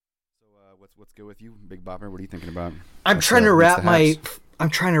What's good with you, Big Bopper? What are you thinking about? I'm What's trying the- to what's wrap the my haps? I'm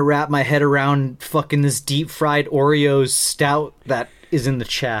trying to wrap my head around fucking this deep fried Oreos stout that is in the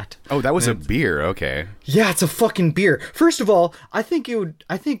chat. Oh, that was a beer. Okay. Yeah, it's a fucking beer. First of all, I think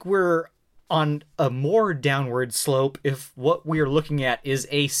we're on a more downward slope if what we are looking at is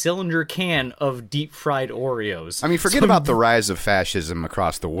a cylinder can of deep fried Oreos. I mean, forget about the rise of fascism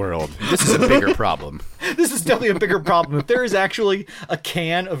across the world. This is a bigger problem. This is definitely a bigger problem. If there is actually a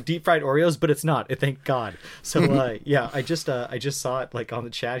can of deep fried Oreos, but it's not. Thank God. So yeah, I just saw it like on the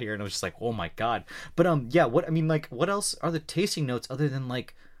chat here, and I was just like, oh my God. But yeah, what else are the tasting notes other than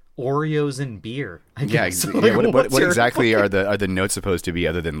like Oreos and beer? I Yeah, guess. yeah. Like, What what's your- exactly are the notes supposed to be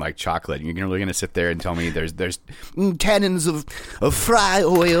other than like chocolate? You're really gonna sit there and tell me there's tannins of fry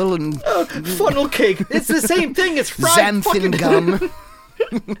oil and funnel cake? It's the same thing. It's fried fucking xanthan gum.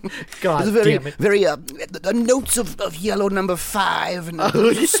 God Very, damn it. very the notes of yellow number 5 and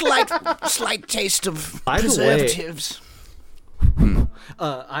slight taste of By the way- preservatives.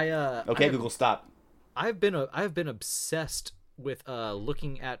 Okay, Google, stop. I've been obsessed with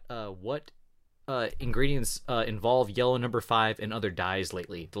looking at what ingredients involve yellow number 5 and other dyes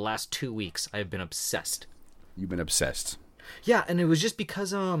lately. The last 2 weeks, I've been obsessed. You've been obsessed. Yeah, and it was just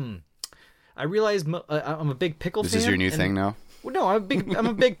because I realized I'm a big pickle fan. This is your new and- thing now? Well, no, I'm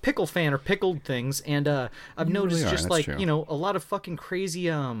a big pickle fan or pickled things, and I've noticed really are, just that's like true. a lot of fucking crazy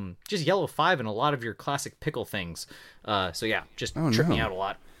just yellow 5 and a lot of your classic pickle things. So yeah, just tripped me no. out a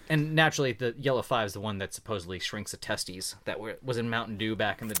lot. And naturally, the yellow 5 is the one that supposedly shrinks the testes that was in Mountain Dew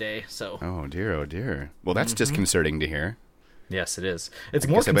back in the day. So Oh dear, oh dear. Well, that's disconcerting to hear. yes, it is. It's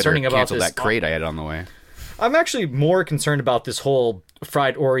more Guess I better concerning about cancel this. that crate I had on the way. I'm actually more concerned about this whole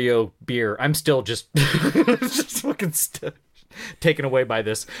fried Oreo beer. I'm still just fucking taken away by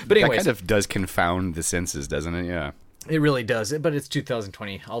this. But That anyways, kind of does confound the senses, doesn't it? Yeah. it really does. But it's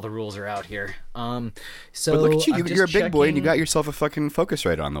 2020. All the rules are out here. So But look at you. I'm You're a just big boy and you checking- got yourself a fucking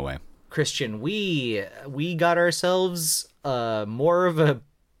Focusrite on the way. Christian. We got ourselves more of a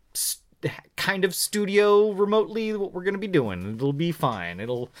kind of studio remotely. What we're gonna be doing, it'll be fine.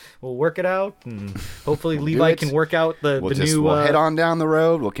 We'll work it out, and hopefully Levi it. can work out the new. We'll head on down the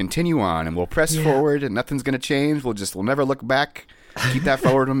road. We'll continue on and we'll press Yeah. forward and nothing's going to change. We'll never look back. Keep that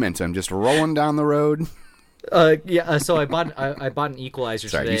forward momentum. Just rolling down the road. Yeah. So I bought an equalizer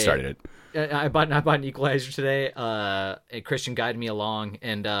Sorry, today. you started it. I bought an equalizer today. And Christian guided me along,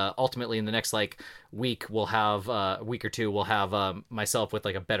 and ultimately in the next week we'll have a week or two we'll have myself with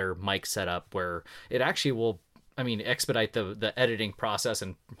like a better mic setup where it actually will. I mean, expedite the editing process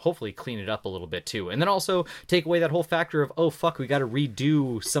and hopefully clean it up a little bit too, and then also take away that whole factor of, oh fuck, we got to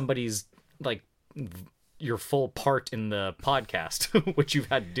redo somebody's your full part in the podcast, which you've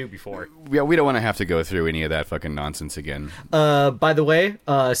had to do before. Yeah, we don't want to have to go through any of that fucking nonsense again. By the way,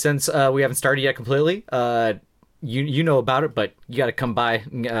 since we haven't started yet completely, you know about it, but you got to come by,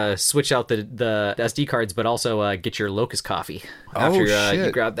 switch out the SD cards, but also get your Locust coffee after you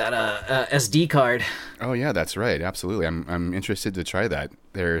shit. grab that SD card. Oh yeah, that's right. Absolutely. I'm interested to try that.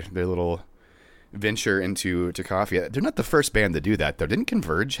 Their little venture into coffee. They're not the first band to do that though. Didn't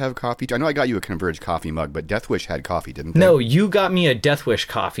Converge have coffee? I know I got you a Converge coffee mug, but Deathwish had coffee, didn't they? No, you got me a Deathwish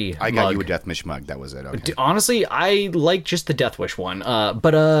coffee. I got mug. you a Deathwish mug. That was it. Okay. Honestly, I like just the Deathwish one.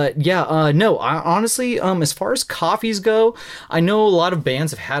 No. Honestly, as far as coffees go, I know a lot of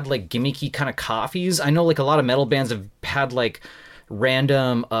bands have had like gimmicky kind of coffees. I know like a lot of metal bands have had like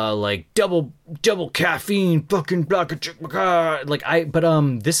random like double caffeine fucking black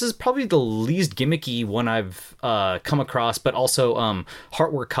this is probably the least gimmicky one I've come across, but also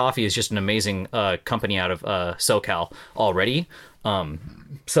Heartwork Coffee is just an amazing company out of SoCal already.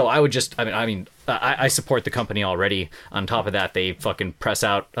 So I would just, I support the company already. On top of that, they fucking press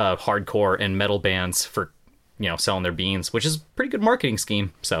out hardcore and metal bands for, selling their beans, which is a pretty good marketing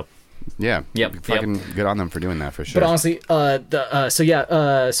scheme. So, Yeah. Yep, Fucking good on them for doing that for sure. but honestly,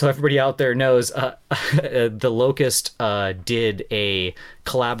 so everybody out there knows, the Locust did a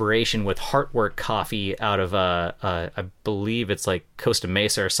collaboration with Heartwork Coffee out of I believe it's like Costa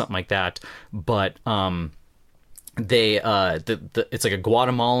Mesa or something like that. But they it's like a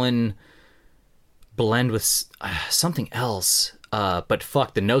Guatemalan blend with something else. But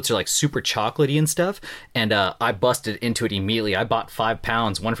fuck, the notes are like super chocolatey and stuff, and I busted into it immediately. I bought 5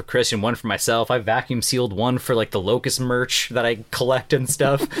 pounds, one for Christian, one for myself. I vacuum sealed one for like the Locust merch that I collect and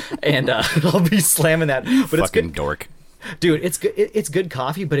stuff, and I'll be slamming that. But it's fucking good, dork. dude. It's good. It's good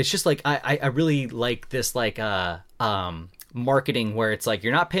coffee, but it's just like I really like this marketing where it's like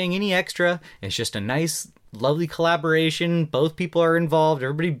you're not paying any extra. It's just a nice, lovely collaboration. Both people are involved.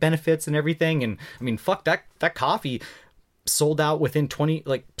 Everybody benefits and everything. And I mean, fuck that coffee. sold out within 20,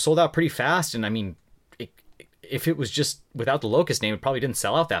 like sold out pretty fast. And I mean, if it was just without the Locust name, it probably didn't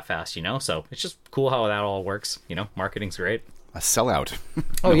sell out that fast, you know? So it's just cool how that all works. You know, marketing's great. A sellout.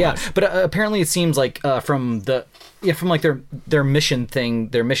 Oh yeah, but apparently it seems like from like their mission thing,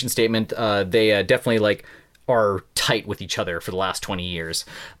 their mission statement, they definitely like are tight with each other for the last 20 years.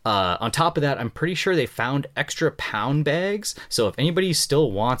 On top of that, I'm pretty sure they found extra pound bags. So if anybody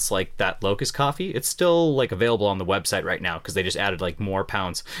still wants like that Locust coffee, it's still like available on the website right now because they just added like more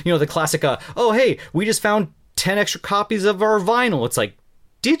pounds. You know, the classic, oh hey, we just found 10 extra copies of our vinyl. It's like,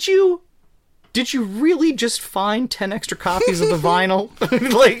 did you really just find 10 extra copies of the vinyl?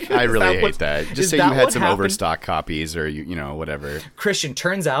 Like, I really hate that. Just say you had some happened? overstock copies or, you know, whatever. Christian,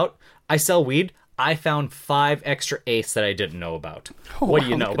 turns out I sell weed. I found 5 extra eighths that I didn't know about. Oh, what do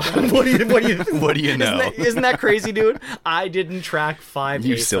you know? What do you know? Isn't that crazy, dude? I didn't track 5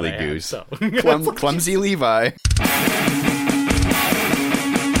 You eighths. silly that goose. I had, so. Clumsy Levi.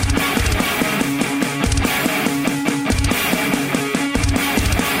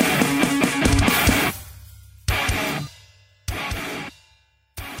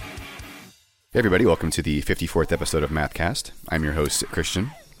 Hey everybody, welcome to the 54th episode of Mathcast. I'm your host,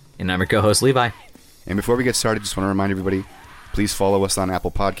 Christian. And I'm your co-host, Levi. And before we get started, just want to remind everybody, please follow us on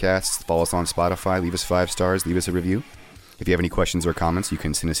Apple Podcasts, follow us on Spotify, leave us 5 stars, leave us a review. If you have any questions or comments, you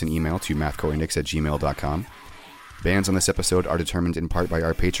can send us an email to mathcoreindex@gmail.com. Bans on this episode are determined in part by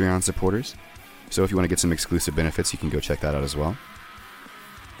our Patreon supporters, so if you want to get some exclusive benefits, you can go check that out as well.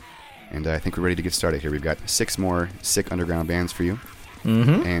 And I think we're ready to get started here. We've got 6 more sick underground bands for you.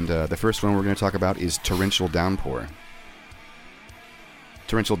 Mm-hmm. And the first one we're going to talk about is Torrential Downpour.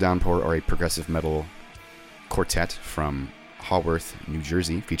 Torrential Downpour are a progressive metal quartet from Haworth, New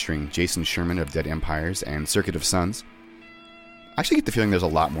Jersey, featuring Jason Sherman of Dead Empires and Circuit of Suns. I actually get the feeling there's a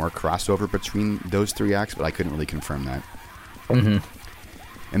lot more crossover between those 3 acts, but I couldn't really confirm that. Mm-hmm.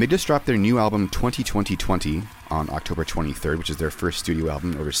 And they just dropped their new album 2020 on October 23rd, which is their first studio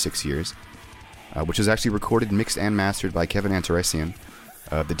album in over 6 years, which was actually recorded, mixed, and mastered by Kevin Antaressian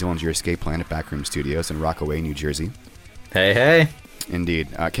of the Dillinger Escape Plan at Backroom Studios in Rockaway, New Jersey. Hey. Indeed.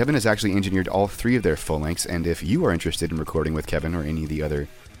 Kevin has actually engineered all 3 of their full lengths, and if you are interested in recording with Kevin or any of the other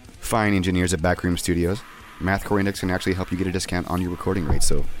fine engineers at Backroom Studios, Mathcore Index can actually help you get a discount on your recording rate,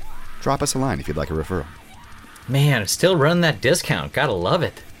 so drop us a line if you'd like a referral. Man, still running that discount. Gotta love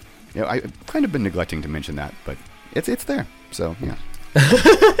it. You know, I've kind of been neglecting to mention that, but it's there, so yeah.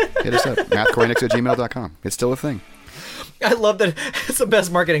 Hit us up, mathcoreindex@gmail.com. It's still a thing. I love that. It's the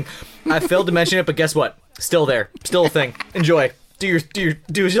best marketing. I failed to mention it, but guess what? Still there. Still a thing. Enjoy. Do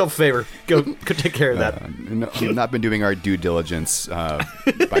yourself a favor. Go take care of that. No, we've not been doing our due diligence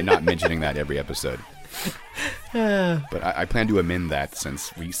by not mentioning that every episode. But I plan to amend that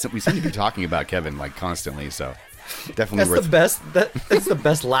since we seem to be talking about Kevin like constantly. So definitely That's the best. That's the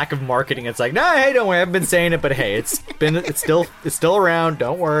best lack of marketing. It's like, nah, hey, don't worry. I've been saying it, but hey, it's still around.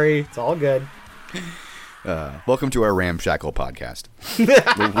 Don't worry. It's all good. Welcome to our ramshackle podcast.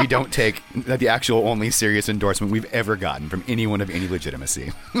 We don't take the actual only serious endorsement we've ever gotten from anyone of any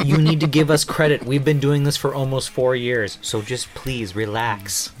legitimacy. You need to give us credit. We've been doing this for almost 4 years, so just please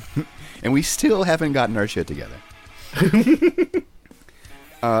relax. And we still haven't gotten our shit together.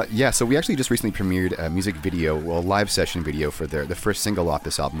 So we actually just recently premiered a music video, a live session video for the first single off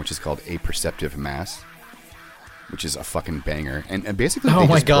this album, which is called A Perceptive Mass, which is a fucking banger. And basically, oh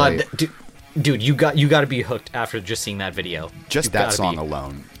my god, dude, you got to be hooked after just seeing that video. Just that song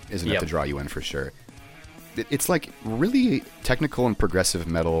alone is enough to draw you in for sure. It's like really technical and progressive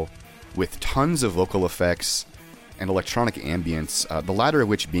metal with tons of vocal effects and electronic ambience, the latter of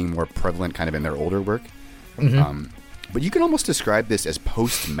which being more prevalent kind of in their older work. Mm-hmm. But you can almost describe this as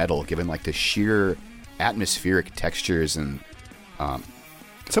post-metal, given like the sheer atmospheric textures, and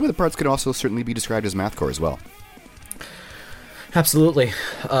some of the parts could also certainly be described as mathcore as well. Absolutely.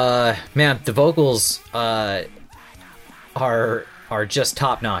 Man, the vocals are just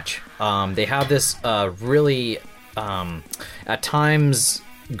top notch. They have this really at times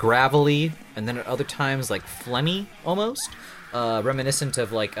gravelly, and then at other times like phlegmy almost, reminiscent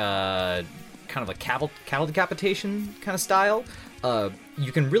of like kind of a cattle decapitation kind of style.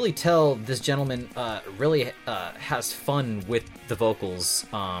 You can really tell this gentleman really has fun with the vocals,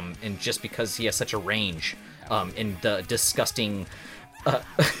 and just because he has such a range in the disgusting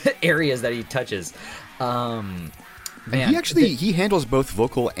areas that he touches. Man, he handles both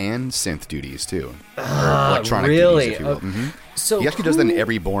vocal and synth duties too, or electronic really? duties, if you will. Mm-hmm. So he actually does that in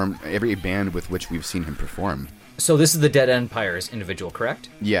every band with which we've seen him perform. So this is the Dead Empires individual, correct?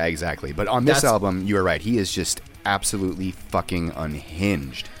 Yeah, exactly. But on this album, you are right. He is just absolutely fucking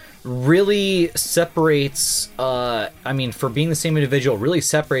unhinged. really separates. I mean, for being the same individual, really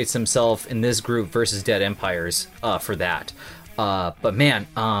separates himself in this group versus Dead Empires. For that, but man,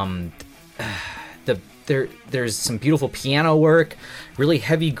 there's some beautiful piano work, really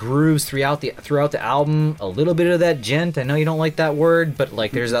heavy grooves throughout the album. A little bit of that djent. I know you don't like that word, but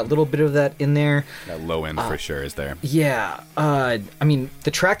like there's that little bit of that in there. That low end for sure is there. Yeah. I mean,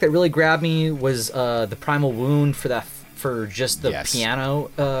 the track that really grabbed me was the Primal Wound for just the piano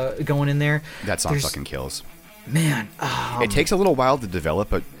going in there. That song fucking kills. Man, it takes a little while to develop,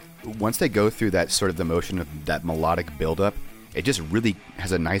 but once they go through that sort of the motion of that melodic buildup, it just really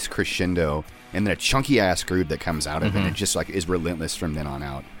has a nice crescendo and then a chunky ass groove that comes out of it. And it just like is relentless from then on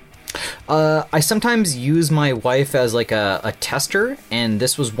out. I sometimes use my wife as like a tester, and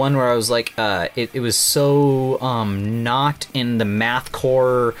this was one where I was like, it was so not in the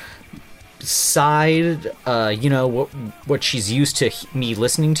mathcore side, what she's used to me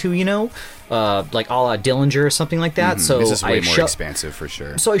listening to, like a la Dillinger or something like that. So this is way more expansive for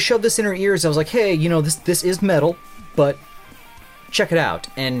sure. So I shoved this in her ears. I was like, hey, this is metal, but check it out.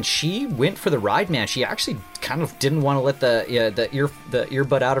 And she went for the ride, man. She actually kind of didn't want to let the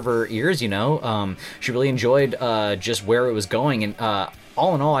earbud out of her ears, She really enjoyed just where it was going. And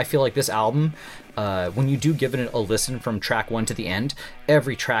all in all, I feel like this album, when you do give it a listen from track 1 to the end,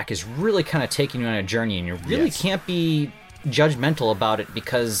 every track is really kind of taking you on a journey, and you really can't be judgmental about it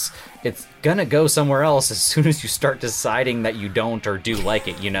because it's gonna go somewhere else as soon as you start deciding that you don't or do like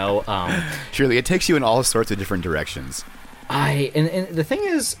it, Surely, it takes you in all sorts of different directions. And the thing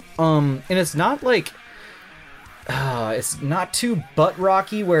is, and it's not like, it's not too butt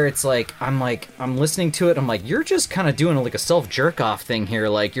rocky where it's like I'm listening to it, I'm like, you're just kind of doing like a self jerk off thing here,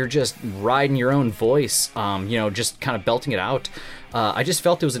 like you're just riding your own voice, just kind of belting it out. I just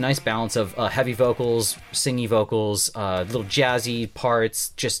felt it was a nice balance of heavy vocals, singy vocals, little jazzy parts,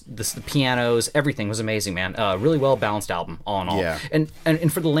 just the pianos, everything was amazing, man. Really well balanced album, all in all. Yeah.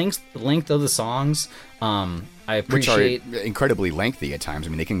 And for the length of the songs, I appreciate, which are incredibly lengthy at times. I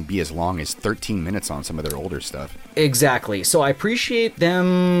mean, they can be as long as 13 minutes on some of their older stuff. Exactly. So I appreciate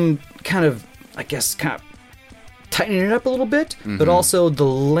them kind of tightening it up a little bit, but also the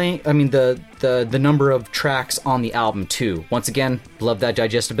length. I mean, the number of tracks on the album too. Once again, love that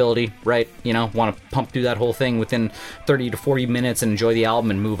digestibility, right? Want to pump through that whole thing within 30 to 40 minutes and enjoy the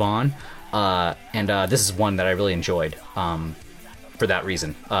album and move on. And this is one that I really enjoyed. For that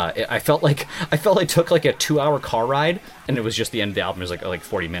reason, I felt like I took like a 2-hour car ride, and it was just the end of the album. It was like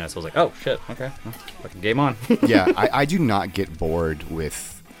 40 minutes. I was like, oh shit, okay, fucking game on. Yeah, I do not get bored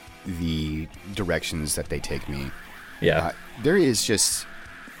with the directions that they take me. Yeah, there is just,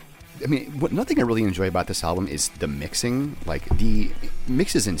 I mean, nothing I really enjoy about this album is the mixing. Like, the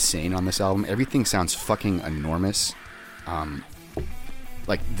mix is insane on this album. Everything sounds fucking enormous.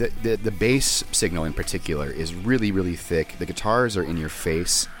 Like the bass signal in particular is really, really thick. The guitars are in your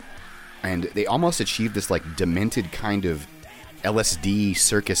face, and they almost achieve this like demented kind of LSD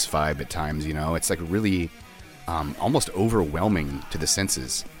circus vibe at times. It's like really almost overwhelming to the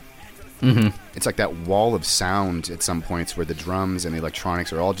senses. It's like that wall of sound at some points where the drums and the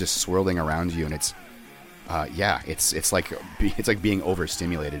electronics are all just swirling around you, and it's it's like being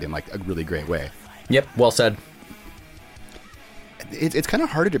overstimulated in like a really great way. Yep, well said. It's kind of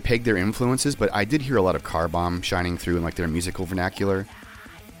harder to peg their influences, but I did hear a lot of Car Bomb shining through in like their musical vernacular.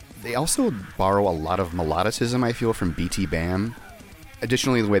 They also borrow a lot of melodicism, I feel, from BT Bam.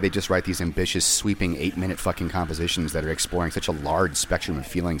 Additionally, the way they just write these ambitious, sweeping 8-minute fucking compositions that are exploring such a large spectrum of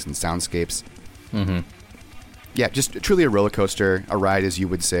feelings and soundscapes. Yeah, just truly a roller coaster, a ride, as you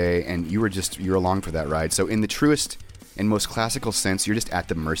would say, and you're along for that ride. So in the truest and most classical sense, you're just at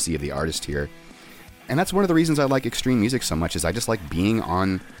the mercy of the artist here. And that's one of the reasons I like extreme music so much, is I just like being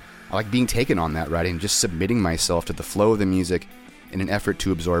taken on that ride and just submitting myself to the flow of the music in an effort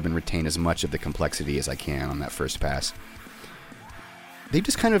to absorb and retain as much of the complexity as I can on that first pass. They've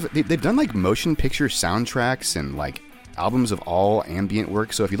just they've done like motion picture soundtracks and like albums of all ambient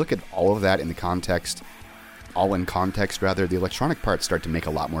work. So if you look at all of that in the context, the electronic parts start to make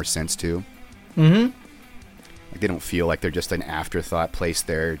a lot more sense too. Like they don't feel like they're just an afterthought placed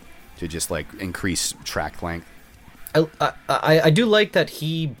there to just like increase track length. I do like that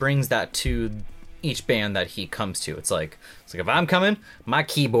he brings that to each band that he comes to. It's like if I'm coming, my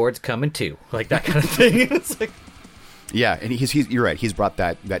keyboard's coming too, like that kind of thing. It's like, yeah, and you're right. He's brought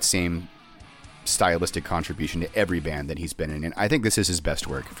that same stylistic contribution to every band that he's been in, and I think this is his best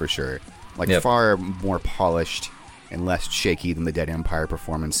work for sure. Like far more polished and less shaky than the Dead Empire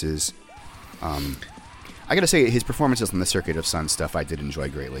performances. I gotta say, his performances on the Circuit of Sun stuff I did enjoy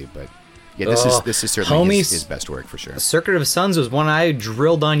greatly, but Yeah, this is certainly Homies, his best work for sure. Circuit of Suns was one I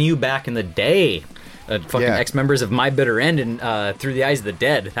drilled on you back in the day. Fucking Yeah. ex-members of My Bitter End and Through the Eyes of the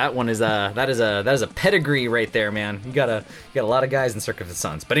Dead. That one is that is a pedigree right there, man. You got a lot of guys in Circuit of the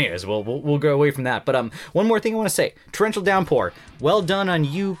Suns. But anyways, we'll go away from that. But one more thing I want to say: Torrential Downpour. Well done on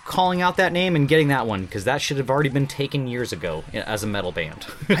you calling out that name and getting that one, because that should have already been taken years ago as a metal band.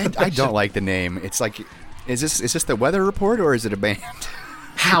 I don't like the name. It's like, is this the Weather Report or is it a band?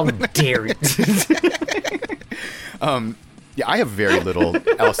 How dare you? Yeah, I have very little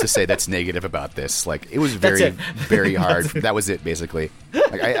else to say that's negative about this. Like, it was That's it. very hard. That was it, basically.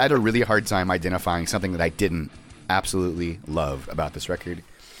 Like, I had a really hard time identifying something that I didn't absolutely love about this record.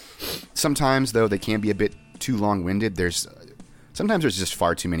 Sometimes, though, they can be a bit too long-winded. Sometimes there's just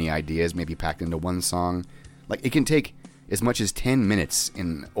far too many ideas maybe packed into one song. Like, it can take as much as 10 minutes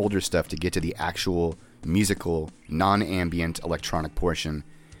in older stuff to get to the actual musical, non-ambient electronic portion.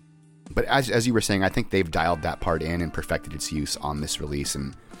 But as you were saying, I think they've dialed that part in and perfected its use on this release.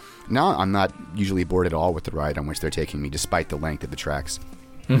 And now I'm not usually bored at all with the ride on which they're taking me, despite the length of the tracks.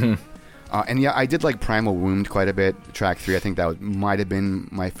 Mm-hmm. And yeah, I did like Primal Wound quite a bit. Track 3, I think that might have been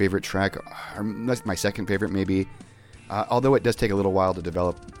my favorite track. Or that's my second favorite, maybe. Although it does take a little while to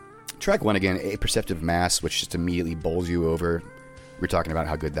develop. Track 1, again, A Perceptive Mass, which just immediately bowls you over. We're talking about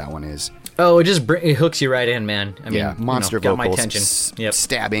how good that one is. Oh, it hooks you right in, man. I mean, monster got vocals, my attention. Yep.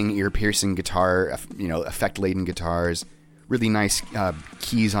 Stabbing, ear-piercing guitar, effect-laden guitars, really nice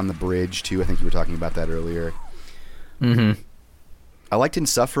keys on the bridge too. I think you were talking about that earlier. Mm-hmm. I liked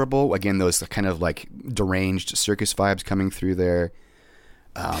Insufferable. Again, those kind of like deranged circus vibes coming through there.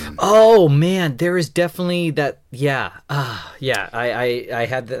 Oh man, there is definitely that. Yeah, I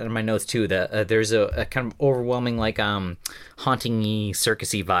had that in my notes too. That there's a kind of overwhelming, like haunting-y,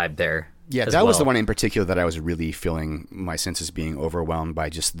 circusy vibe there. Yeah, that was the one in particular that I was really feeling my senses being overwhelmed by,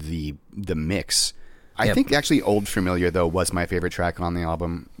 just the mix. I think actually Old Familiar, though, was my favorite track on the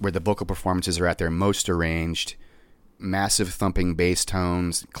album, where the vocal performances are at their most arranged, massive thumping bass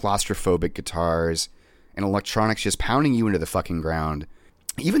tones, claustrophobic guitars, and electronics just pounding you into the fucking ground.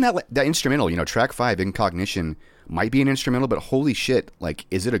 Even that instrumental, track 5, Incognition, might be an instrumental, but holy shit, like,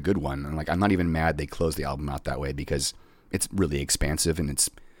 is it a good one? And like, I'm not even mad they closed the album out that way, because it's really expansive and it's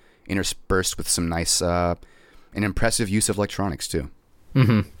interspersed with some nice and impressive use of electronics too.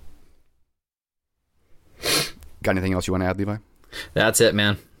 Mm-hmm. Got anything else you want to add, Levi? That's it,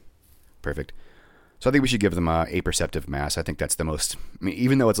 man. Perfect. So I think we should give them A Perceptive Mass. I think that's the most. I mean,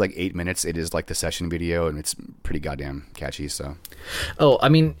 even though it's like 8 minutes, it is like the session video, and it's pretty goddamn catchy. So. Oh, I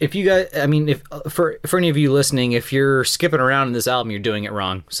mean, if for any of you listening, if you're skipping around in this album, you're doing it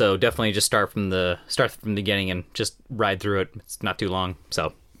wrong. So definitely just start from the beginning and just ride through it. It's not too long.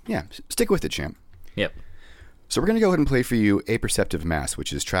 So. Yeah, stick with it, champ. Yep. So we're going to go ahead and play for you A Perceptive Mass,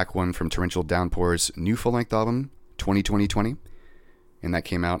 which is track 1 from Torrential Downpour's new full-length album, 2020, and that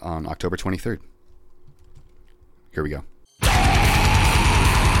came out on October 23rd. Here we go.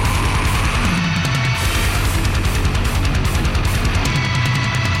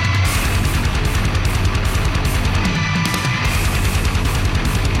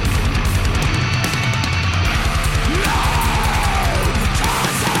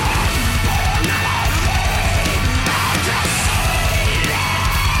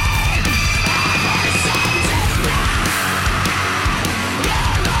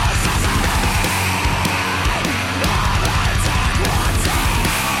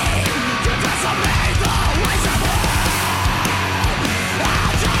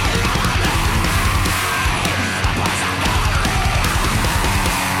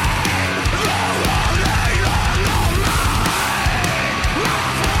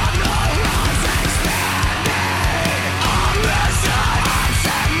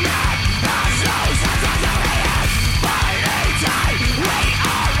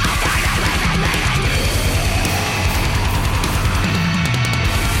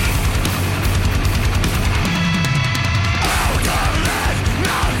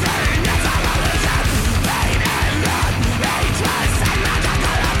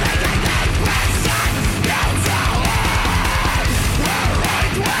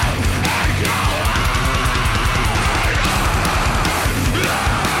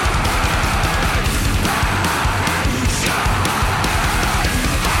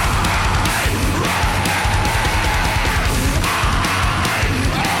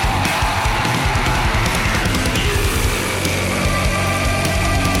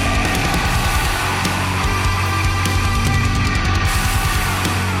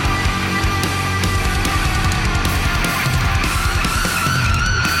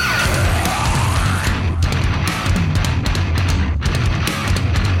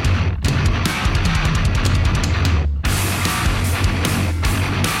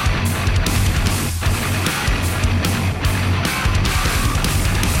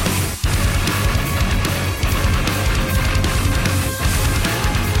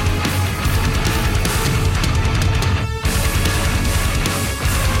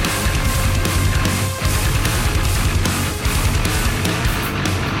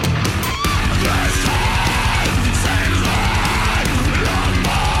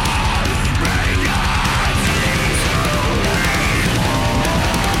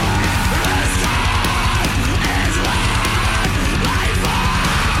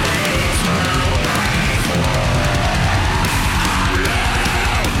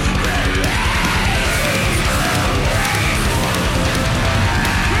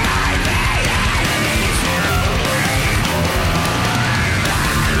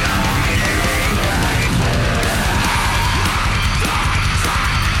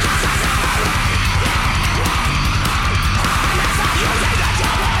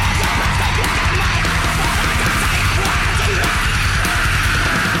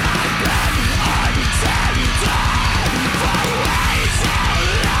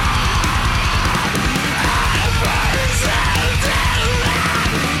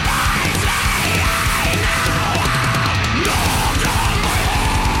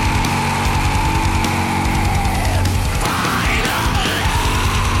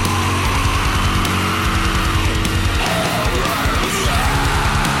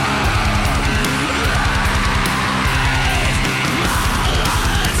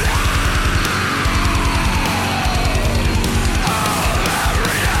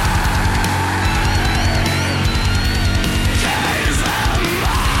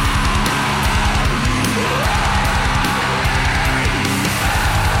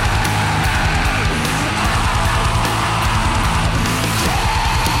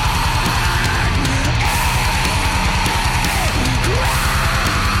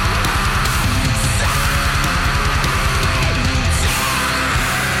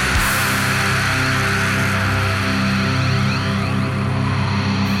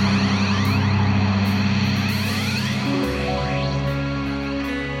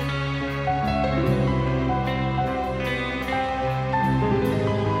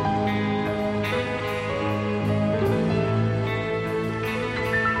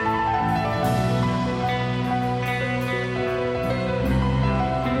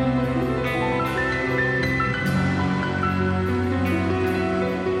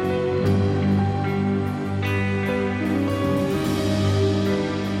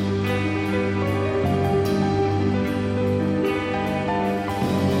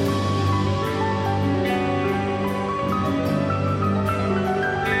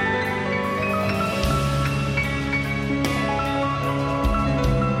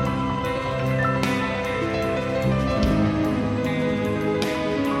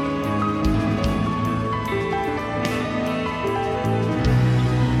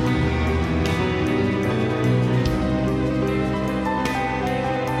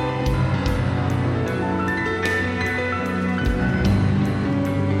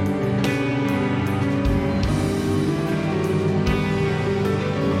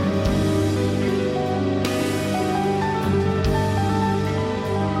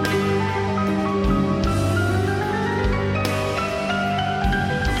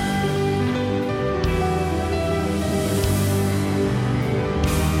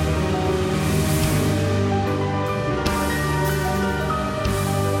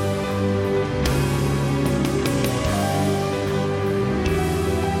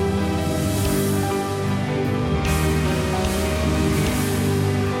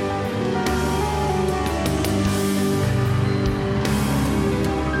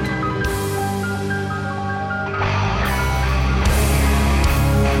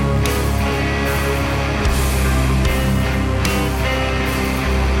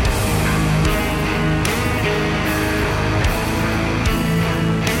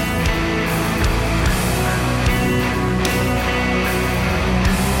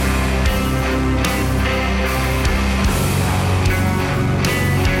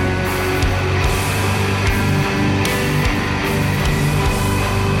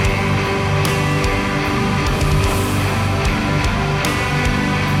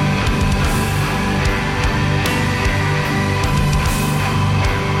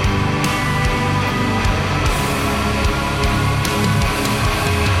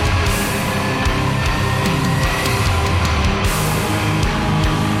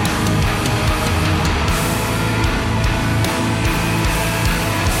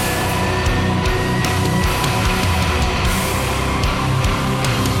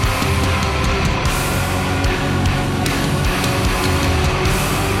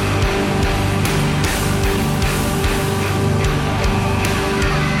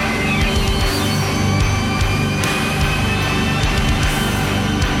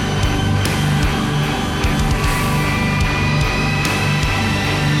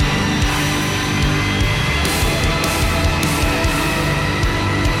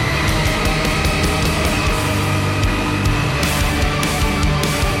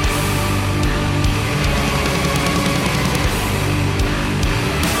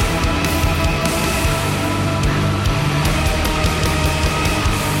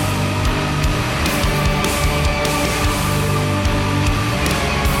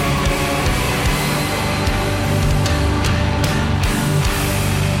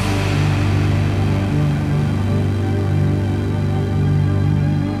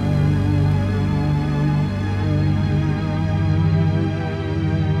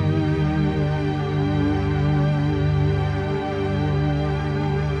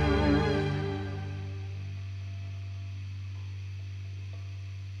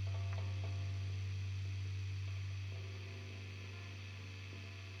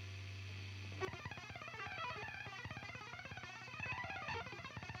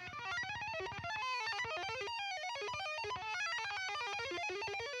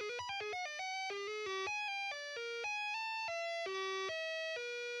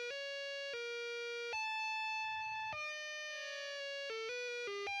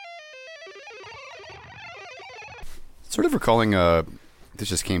 Sort of recalling, this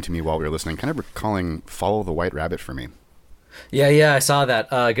just came to me while we were listening, kind of recalling Follow the White Rabbit for me. Yeah, I saw that.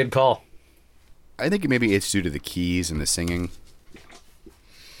 Good call. I think maybe it's due to the keys and the singing.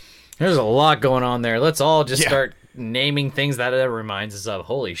 There's a lot going on there. Let's all just start naming things that it reminds us of.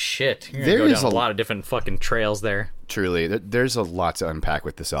 Holy shit. You're going to go down a lot of different fucking trails there. Truly. There's a lot to unpack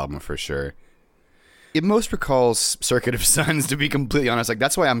with this album for sure. It most recalls Circuit of Suns, to be completely honest. Like,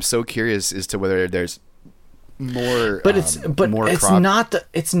 that's why I'm so curious as to whether there's more. But it's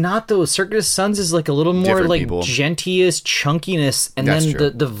not though. Circuit of Suns is like a little more Different like people. genteous chunkiness, and That's then true.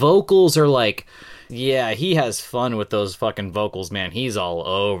 the vocals are like, yeah, he has fun with those fucking vocals, man. He's all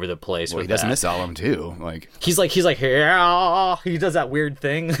over the place Well, with he does in that. this album too. Like He's like, yeah, he does that weird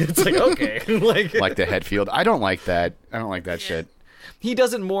thing. It's like, okay, like the Hetfield. I don't like that. I don't like that shit. He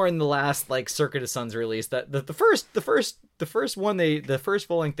does it more in the last like Circuit of Suns release. That the first one the first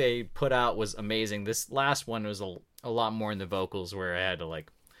full length they put out was amazing. This last one was a lot more in the vocals where I had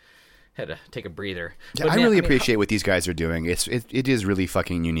to take a breather. Yeah, But I man, really appreciate what these guys are doing. It is really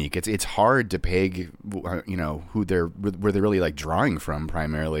fucking unique. It's hard to peg, where they're really like drawing from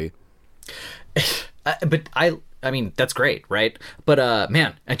primarily. But I mean that's great, right? But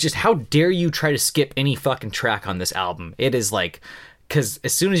man, just how dare you try to skip any fucking track on this album? It is like, because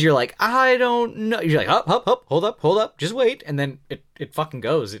as soon as you're like, I don't know, you're like, up, hold up, just wait, and then it fucking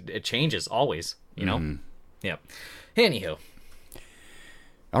goes. It changes always, you know. Yeah. Anywho.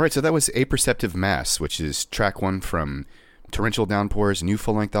 All right, so that was A Perceptive Mass, which is track 1 from Torrential Downpour's new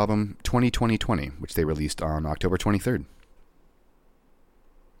full-length album, 2020, which they released on October 23rd.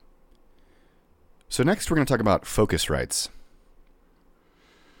 So next we're going to talk about Focusrites.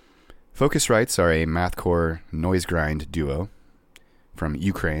 Focusrites are a mathcore noise grind duo from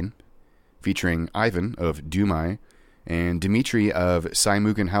Ukraine, featuring Ivan of Dumai and Dmitry of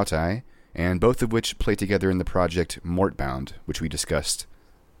Saimugan Hautai, and both of which play together in the project Mortbound, which we discussed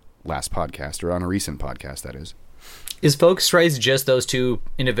last podcast, or on a recent podcast, that is. Is Focusrites just those two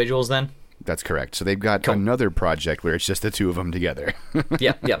individuals then? That's correct. So they've got another project where it's just the two of them together.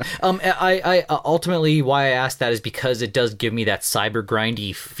 Yeah. I ultimately why I asked that is because it does give me that cyber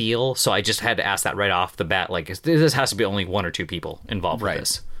grindy feel. So I just had to ask that right off the bat. Like, this has to be only one or two people involved with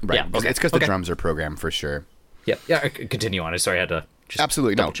this. Right. Yeah. Okay. It's because the drums are programmed for sure. Yeah. Continue on. Sorry, I had to just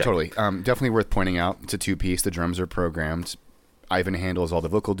Absolutely. No, double-check. totally. Definitely worth pointing out. It's a two-piece. The drums are programmed. Ivan handles all the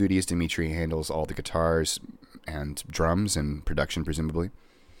vocal duties. Dmitry handles all the guitars and drums and production, presumably.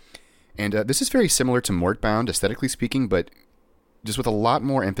 And this is very similar to Mortbound, aesthetically speaking, but just with a lot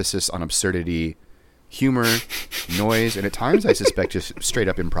more emphasis on absurdity, humor, noise, and at times, I suspect, just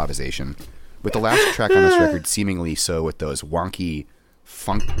straight-up improvisation. With the last track on this record seemingly so with those wonky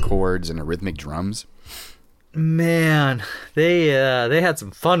funk chords and rhythmic drums. Man, they had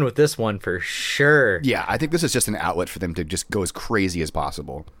some fun with this one for sure. Yeah, I think this is just an outlet for them to just go as crazy as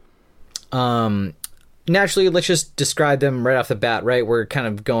possible. Naturally, let's just describe them right off the bat, right? We're kind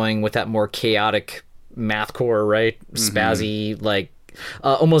of going with that more chaotic mathcore, right? Spazzy, like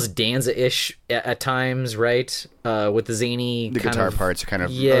almost Danza-ish at times, right? With the zany The kind guitar of, parts are kind of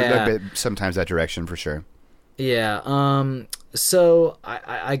yeah. a bit, sometimes that direction for sure. Yeah. So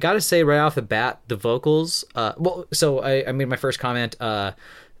I gotta say right off the bat, the vocals. So I made my first comment.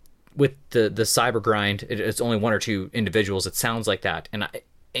 With the cyber grind, it's only one or two individuals. It sounds like that, and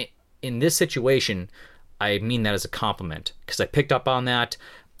in this situation, I mean that as a compliment because I picked up on that.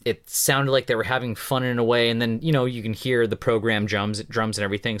 It sounded like they were having fun in a way, and then you can hear the program drums and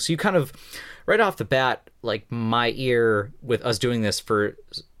everything. So you kind of right off the bat, like my ear with us doing this for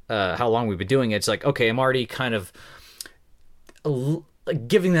how long we've been doing it, it's like, okay, I'm already kind of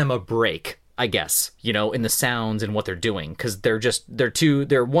giving them a break, I guess, in the sounds and what they're doing, because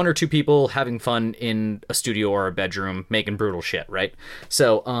they're one or two people having fun in a studio or a bedroom making brutal shit, right?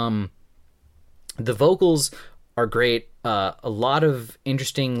 So the vocals are great. A lot of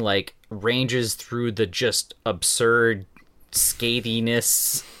interesting like ranges through the just absurd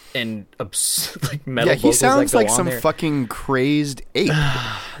scathiness and like metal. Yeah, he vocals sounds that go like on some there. fucking crazed ape,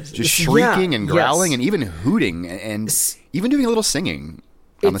 just shrieking and growling yes. and even hooting and even doing a little singing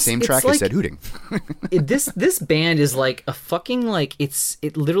on the same track like, as said hooting. This band is like a fucking like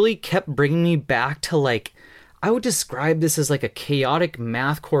it literally kept bringing me back to like, I would describe this as like a chaotic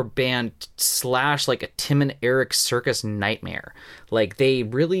mathcore band / like a Tim and Eric circus nightmare. Like they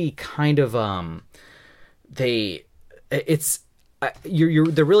really kind of they're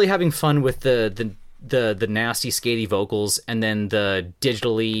really having fun with the nasty skatey vocals and then the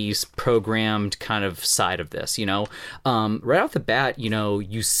digitally programmed kind of side of this, right off the bat,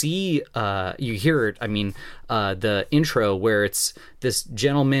 you see, you hear it. I mean, the intro where it's this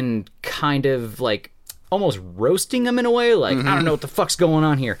gentleman kind of like almost roasting him in a way, like, I don't know what the fuck's going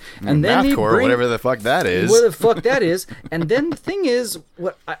on here. And then Mathcore, whatever the fuck that is. Whatever the fuck that is. And then the thing is,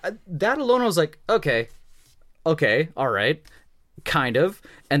 that alone, I was like, okay, all right, kind of.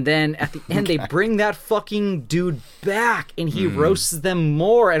 And then at the end, they bring that fucking dude back, and he roasts them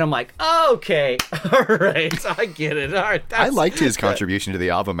more. And I'm like, okay, all right, I get it. All right, I liked his contribution to the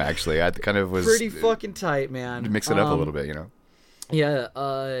album, actually. I kind of was... pretty fucking tight, man. To mix it up a little bit, you know? Yeah,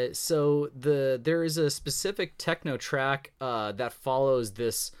 so there is a specific techno track that follows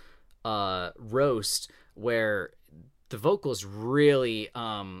this roast where the vocals really...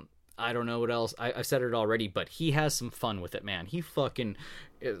 I don't know what else. I've said it already, but he has some fun with it, man. He fucking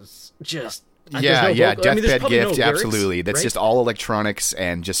is just... Yeah. Deathbed Gift, absolutely. That's right? Just all electronics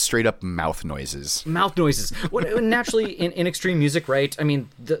and just straight up mouth noises. Mouth noises. Naturally, in extreme music, right? I mean,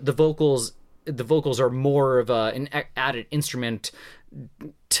 the vocals are more of an added instrument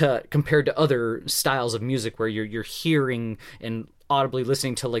compared to other styles of music where you're hearing and audibly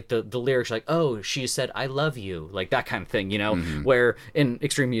listening to like the lyrics, like, oh, she said I love you, like that kind of thing, you know. Where in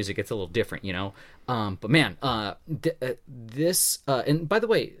extreme music it's a little different, you know. But man, this and by the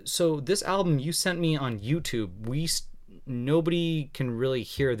way, so this album you sent me on YouTube, nobody can really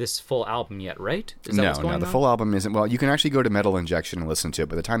hear this full album yet, right? Is that what's going the on? Full album isn't. Well, you can actually go to Metal Injection and listen to it.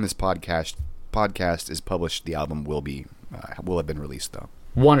 By the time this podcast is published, the album will have been released, though.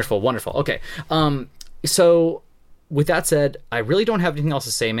 Wonderful. Okay. So with that said, I really don't have anything else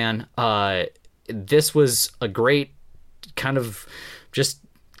to say, man. This was a great kind of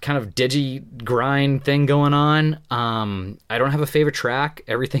digi grind thing going on. I don't have a favorite track.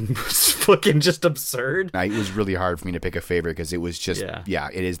 Everything was fucking just absurd. It was really hard for me to pick a favorite because it was just,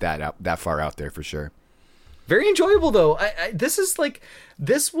 it is that far out there for sure. Very enjoyable though.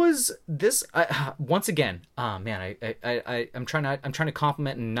 Once again. Man, I'm trying to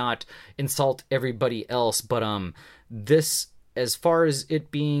compliment and not insult everybody else, but this, as far as it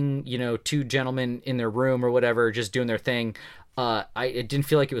being, you know, two gentlemen in their room or whatever, just doing their thing. It didn't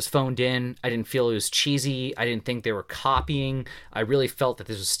feel like it was phoned in. I didn't feel it was cheesy. I didn't think they were copying. I really felt that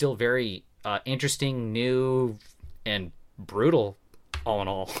this was still very interesting, new, and brutal. All in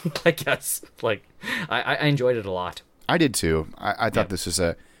all, I guess. Like, I enjoyed it a lot. I did too. I thought this was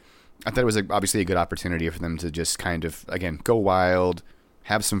I thought it was obviously a good opportunity for them to just kind of, again, go wild,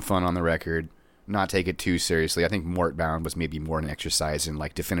 have some fun on the record, not take it too seriously. I think Mortbound was maybe more an exercise in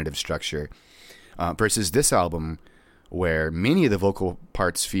like definitive structure, versus this album, where many of the vocal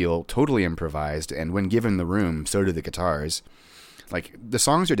parts feel totally improvised, and when given the room, so do the guitars. Like, the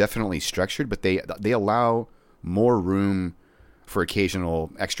songs are definitely structured, but they allow more room for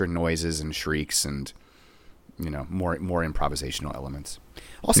occasional extra noises and shrieks and, you know, more improvisational elements.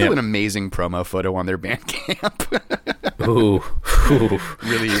 Also, an amazing promo photo on their Bandcamp. Ooh.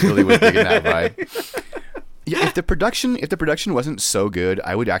 really was digging that vibe. Yeah, if the production wasn't so good,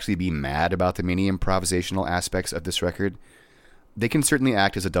 I would actually be mad about the many improvisational aspects of this record. They can certainly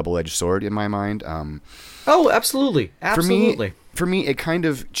act as a double-edged sword in my mind. Oh, absolutely. For me, it kind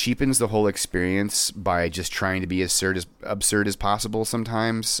of cheapens the whole experience by just trying to be as absurd as possible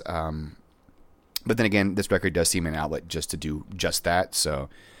sometimes. But then again, this record does seem an outlet just to do just that. So,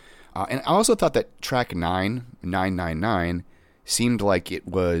 and I also thought that track 999, seemed like it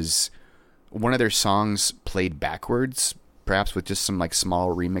was one of their songs played backwards, perhaps with just some like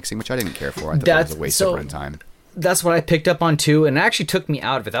small remixing, which I didn't care for. I thought that was a waste of runtime. That's what I picked up on too, and it actually took me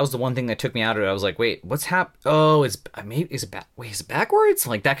out of it. That was the one thing that took me out of it. I was like, "Wait, what's happening? Oh, is it backwards?"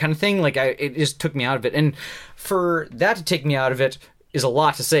 Like that kind of thing. Like it just took me out of it. And for that to take me out of it is a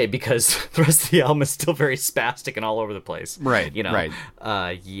lot to say because the rest of the album is still very spastic and all over the place. Right. You know. Right.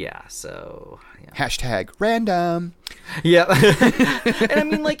 Yeah. So. Yeah. Hashtag random. Yeah. And I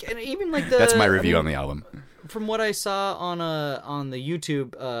mean, like, and even like that's my review on the album. From what I saw on the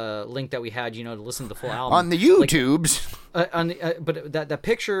YouTube link that we had, you know, to listen to the full album. On the YouTubes. But that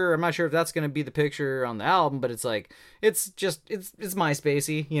picture, I'm not sure if that's going to be the picture on the album, but it's like, it's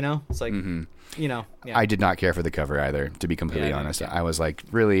MySpacey, you know? It's like, you know. Yeah. I did not care for the cover either, to be completely honest. Yeah. I was like,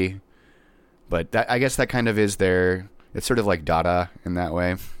 really? But I guess that kind of is it's sort of like Dada in that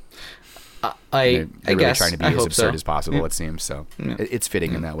way. They're really trying to be as absurd as possible, it seems. So it's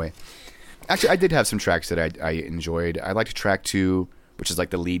fitting in that way. Actually, I did have some tracks that I enjoyed. I liked track 2, which is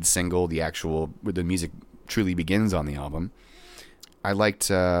like the lead single, where the music truly begins on the album. I liked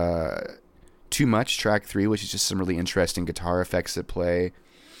Too Much, track 3, which is just some really interesting guitar effects at play.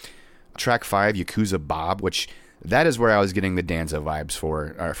 Track 5, Yakuza Bob, which that is where I was getting the Danza vibes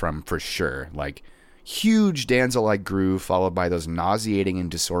from for sure. Like, huge Danza-like groove followed by those nauseating and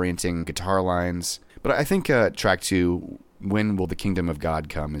disorienting guitar lines. But I think track 2, When Will the Kingdom of God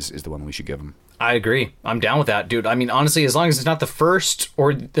Come, is the one we should give them. I agree. I'm down with that, dude. I mean, honestly, as long as it's not the first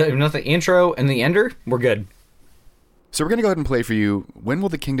or not the intro and the ender, we're good. So we're going to go ahead and play for you When Will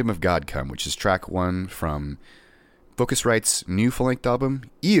the Kingdom of God Come, which is track 1 from Focusrite's new full-length album,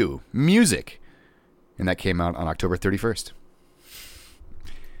 Ew, Music. And that came out on October 31st.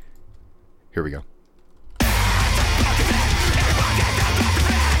 Here we go.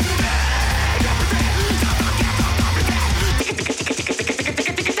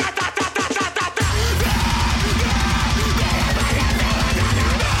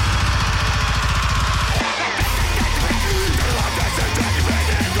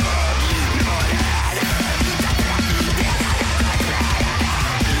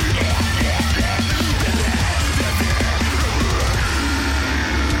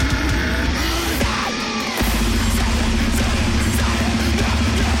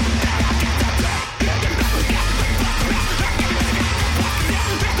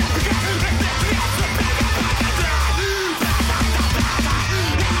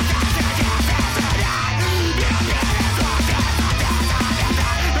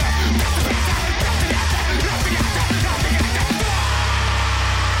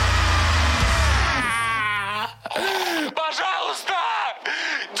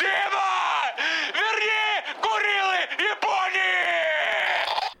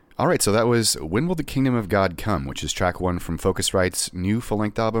 All right, so that was When Will the Kingdom of God Come, which is track 1 from Focusrite's new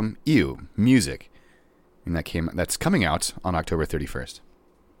full-length album, Ew, Music. And that's coming out on October 31st.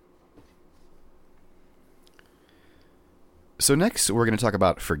 So next, we're going to talk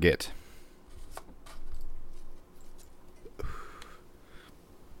about Forget.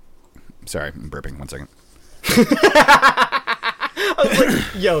 Sorry, I'm burping. 1 second. I was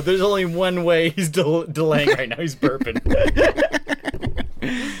like, yo, there's only one way he's delaying right now. He's burping.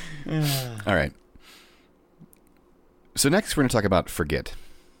 All right. So next we're going to talk about Forget.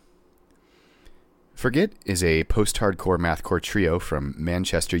 Forget is a post-hardcore mathcore trio from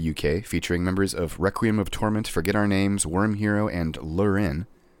Manchester, UK, featuring members of Requiem of Torment, Forget Our Names, Worm Hero, and Lurin,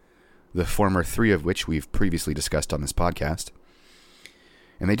 the former 3 of which we've previously discussed on this podcast.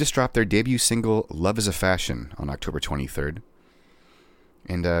 And they just dropped their debut single, Love is a Fashion, on October 23rd.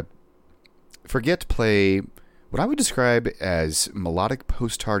 And Forget play what I would describe as melodic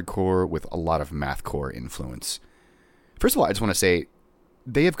post-hardcore with a lot of mathcore influence. First of all, I just want to say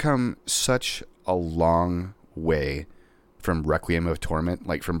they have come such a long way from Requiem of Torment.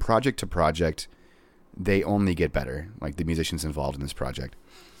 Like, from project to project, they only get better, like the musicians involved in this project.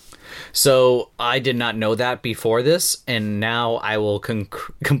 So I did not know that before this, and now I will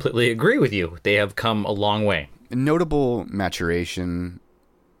completely agree with you. They have come a long way. Notable maturation.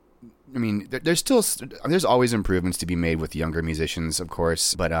 I mean, there's always improvements to be made with younger musicians, of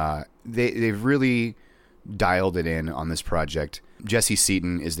course, but they've really dialed it in on this project. Jesse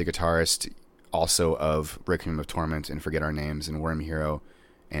Seaton is the guitarist, also of Requiem of Torment and Forget Our Names and Worm Hero,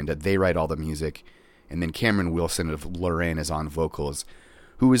 and they write all the music. And then Cameron Wilson of Lurin is on vocals,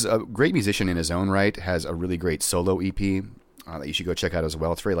 who is a great musician in his own right, has a really great solo EP that you should go check out as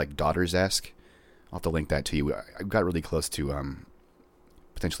well. It's very like Daughters-esque. I'll have to link that to you. I got really close to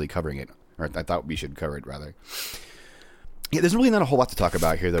potentially covering it, or I thought we should cover it rather. Yeah, there's really not a whole lot to talk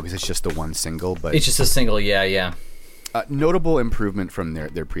about here though, because it's just the one single. But it's just a single, yeah. Notable improvement from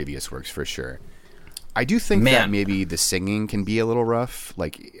their previous works for sure. I do think that maybe the singing can be a little rough.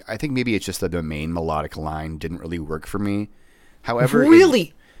 Like, I think maybe it's just that the main melodic line didn't really work for me. However,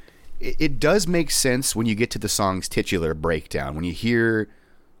 really, it does make sense when you get to the song's titular breakdown. When you hear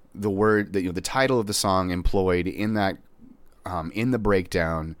the word, the title of the song employed in that, in the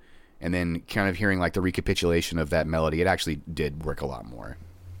breakdown, and then kind of hearing like the recapitulation of that melody, it actually did work a lot more.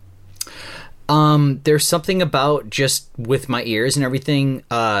 There's something about just with my ears and everything.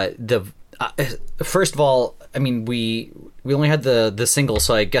 First of all, I mean, we only had the single,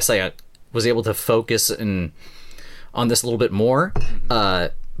 so I guess I was able to focus on this a little bit more.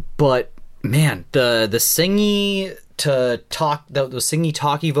 But man, the singy to talk, those singy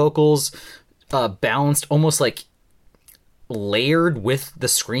talky vocals, balanced almost like layered with the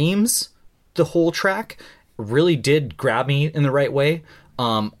screams, the whole track really did grab me in the right way.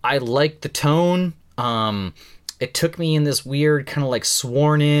 I liked the tone. It took me in this weird kind of like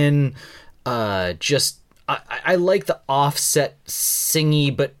sworn in, I like the offset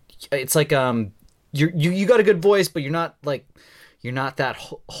singy, but it's like, you got a good voice, but you're not like, you're not that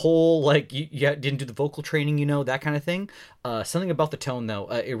whole like you didn't do the vocal training, that kind of thing. Something about the tone though,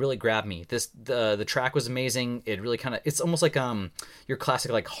 it really grabbed me. The track was amazing. It really it's almost like your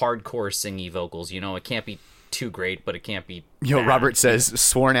classic like hardcore singy vocals. It can't be too great, but it can't be bad. Robert says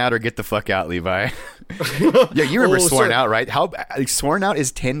sworn out or get the fuck out, Levi. Yeah, you remember sworn out, right? How sworn out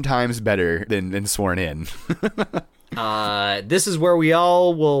is 10 times better than sworn in. This is where we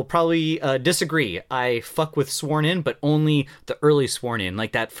all will probably disagree. I fuck with Sworn In, but only the early Sworn In,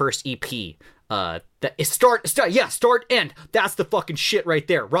 like that first EP. That is start, end. That's the fucking shit right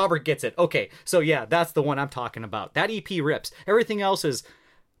there. Robert gets it. Okay, so yeah, that's the one I'm talking about. That EP rips. Everything else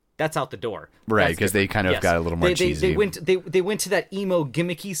that's out the door. Right, because they kind of got a little more cheesy. They went to that emo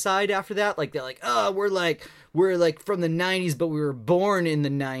gimmicky side after that. Like they're like, oh, we're like from the 90s, but we were born in the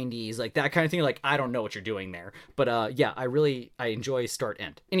 90s. Like that kind of thing. Like, I don't know what you're doing there. But yeah, I enjoy start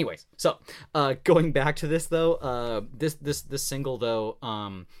end. Anyways, so going back to this though, this single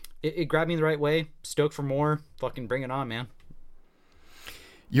though, it grabbed me the right way. Stoked for more. Fucking bring it on, man.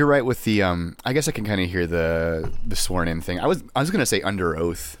 You're right with the I guess I can kind of hear the sworn in thing. I was gonna say Under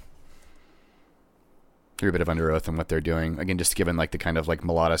Oath. Hear a bit of Under Oath and what they're doing. Again, just given like the kind of like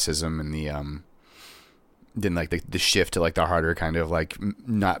melodicism and the then like the shift to like the harder kind of like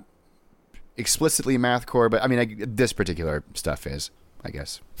not explicitly mathcore, but I mean this particular stuff is, I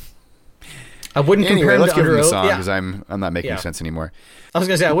guess. I wouldn't compare him let's to give Under him the Oath. song because I'm not making sense anymore. I was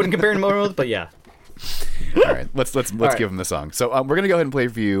gonna say I wouldn't compare him to Under Oath, but yeah. All right, let's give him the song. So we're gonna go ahead and play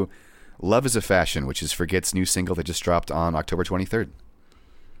for you "Love Is a Fashion," which is Forget's new single that just dropped on October 23rd.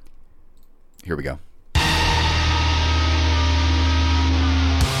 Here we go.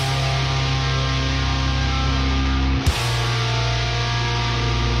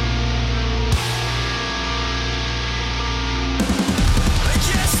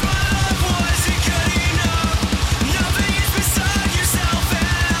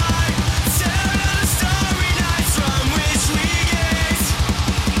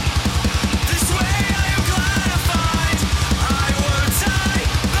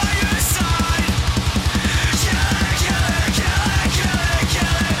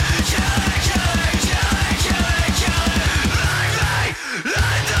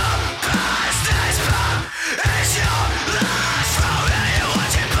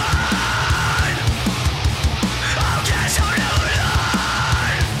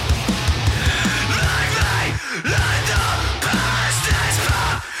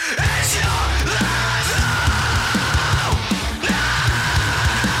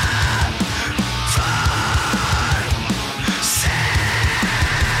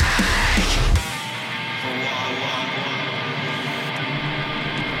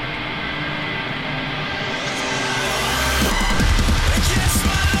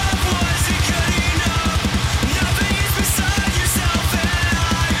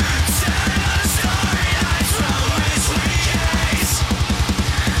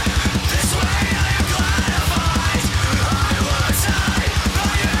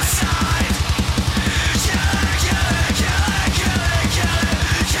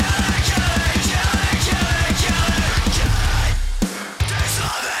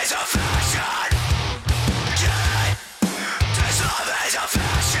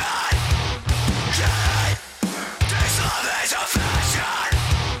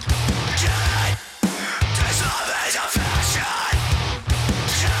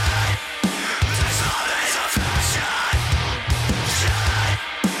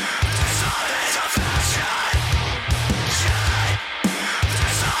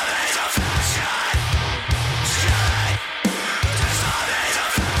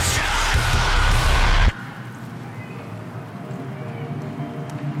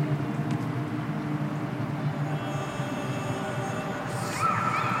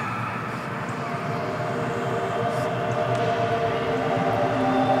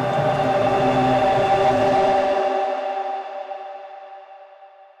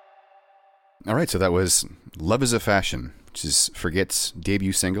 All right, so that was Love Is a Fashion, which is Forget's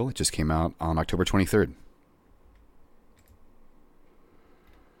debut single. It just came out on October 23rd.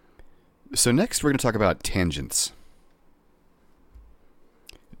 So next we're going to talk about Tangents.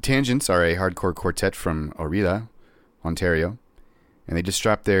 Tangents are a hardcore quartet from Orillia, Ontario, and they just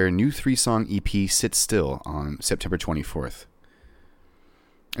dropped their new 3-song EP, Sit Still, on September 24th.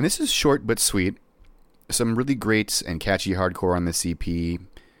 And this is short but sweet. Some really great and catchy hardcore on this EP,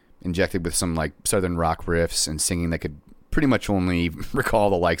 injected with some like southern rock riffs and singing that could pretty much only recall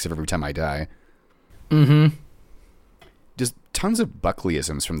the likes of Every Time I Die. Mm-hmm. Just tons of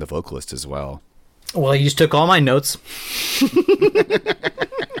Buckleyisms from the vocalist as well. Well, you just took all my notes. You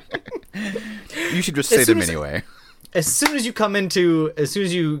should just say them anyway. as soon as you kind of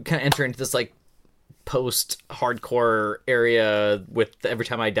enter into this like post-hardcore area with Every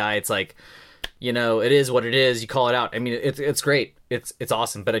Time I Die, it's like, you know, it is what it is. You call it out. I mean, it's great. It's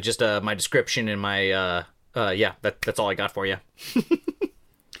awesome. But it just my description and my that's all I got for you.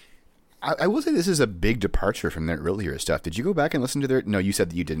 I will say this is a big departure from their earlier stuff. Did you go back and listen to their? No, you said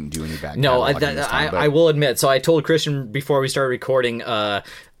that you didn't do any back. No, cataloging this time, I will admit. So I told Christian before we started recording usually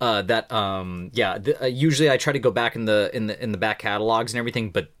I try to go back in the back catalogs and everything,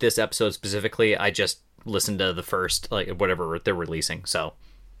 but this episode specifically, I just listened to the first, like, whatever they're releasing. So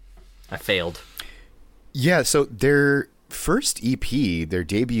I failed. Yeah. So their first EP, their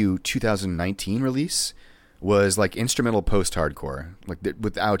debut 2019 release, was like instrumental post-hardcore, like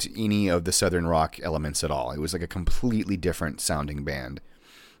without any of the southern rock elements at all. It was like a completely different sounding band,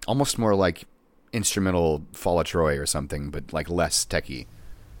 almost more like instrumental Fall of Troy or something, but like less techy.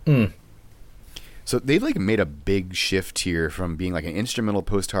 So they've like made a big shift here from being like an instrumental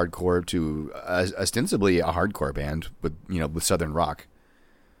post-hardcore to ostensibly a hardcore band with, you know, with southern rock.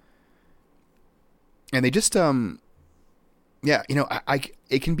 And they just yeah, you know,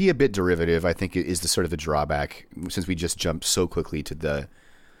 it can be a bit derivative. I think it is the sort of the drawback, since we just jumped so quickly to the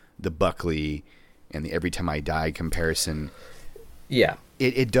Buckley and the Every Time I Die comparison. Yeah,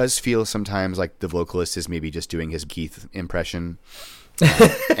 it does feel sometimes like the vocalist is maybe just doing his Keith impression,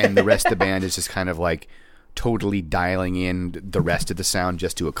 and the rest of the band is just kind of like totally dialing in the rest of the sound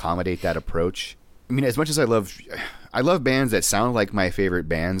just to accommodate that approach. I mean, as much as I love bands that sound like my favorite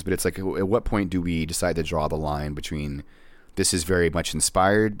bands, but it's like, at what point do we decide to draw the line between this is very much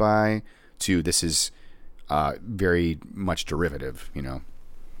inspired by to this is very much derivative, you know?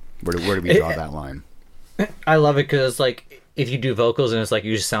 Where do we draw that line? I love it because, like, if you do vocals and it's like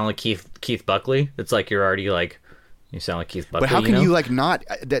you just sound like Keith Buckley, it's like you're already like, you sound like Keith Buckley. But how can you like not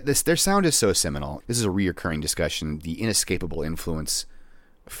that their sound is so seminal? This is a reoccurring discussion, the inescapable influence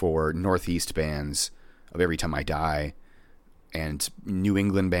for Northeast bands of Every Time I Die and New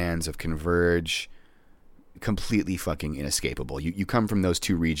England bands of Converge. Completely fucking inescapable. You come from those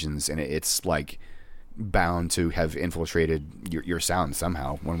two regions, and it's like bound to have infiltrated your sound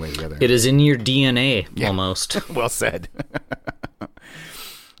somehow, one way or the other. It is in your DNA, almost. Well said.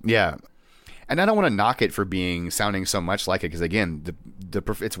 Yeah, and I don't want to knock it for sounding so much like it, because again,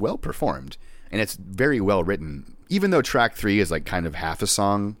 it's well performed and it's very well written. Even though track 3 is like kind of half a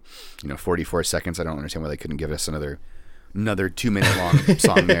song, 44 seconds. I don't understand why they couldn't give us another 2-minute long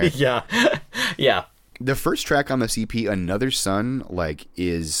song there. Yeah. The first track on the CP, Another Sun, like,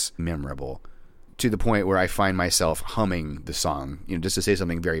 is memorable to the point where I find myself humming the song, just to say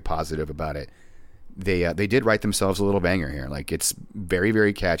something very positive about it. They did write themselves a little banger here. Like, it's very,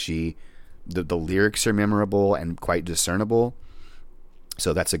 very catchy. The lyrics are memorable and quite discernible.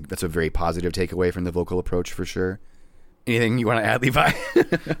 So that's a very positive takeaway from the vocal approach for sure. Anything you want to add, Levi?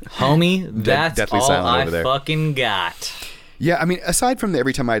 Homie, that's all I over there. Fucking got. Yeah, I mean, aside from the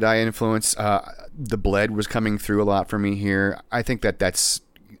Every Time I Die influence, the Bled was coming through a lot for me here. I think that's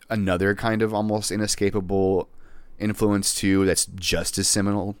another kind of almost inescapable influence too. That's just as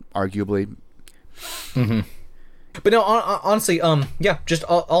seminal, arguably. Mm-hmm. But no, honestly, just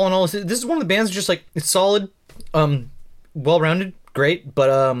all in all, this is one of the bands just like, it's solid, well-rounded, great,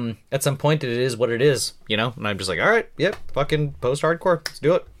 but at some point it is what it is, and I'm just like, all right, yep, fucking post-hardcore, let's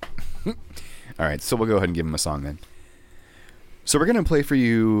do it. All right, so we'll go ahead and give them a song then. So we're going to play for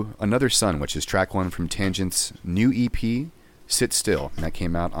you Another Sun, which is track 1 from Tangent's new EP, Sit Still, and that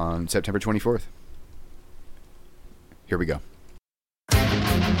came out on September 24th. Here we go.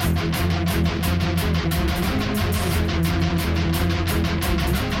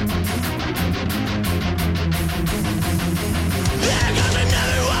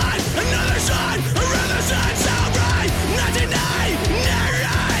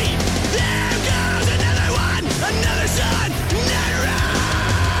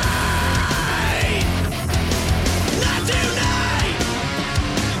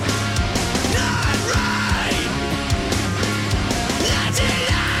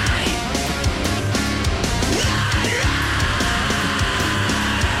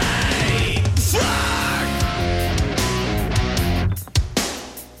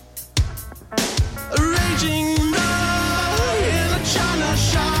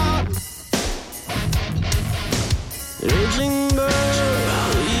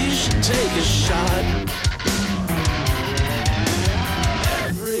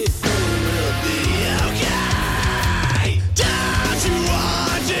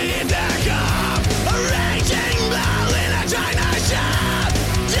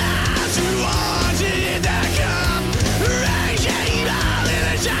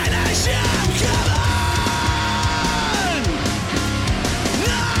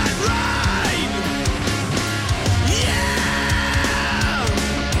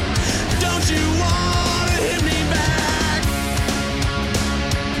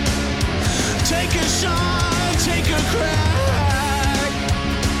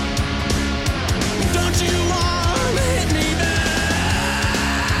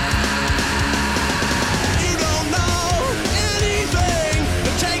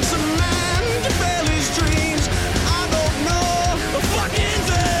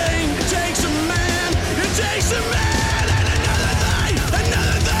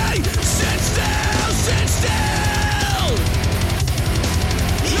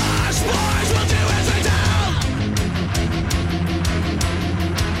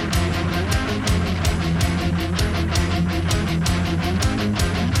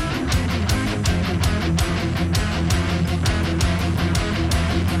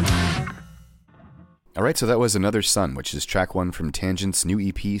 All right, so that was Another Sun, which is track 1 from Tangent's new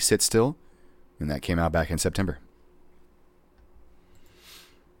EP, Sit Still, and that came out back in September.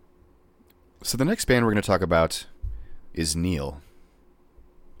 So the next band we're going to talk about is Neil.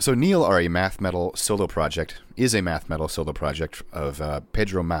 So Neil are a math metal solo project, of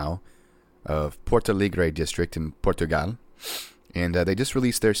Pedro Mao of Porto Alegre district in Portugal, and they just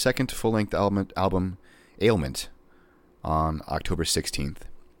released their second full-length album Ailment, on October 16th.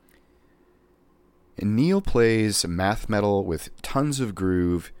 And Neil plays math metal with tons of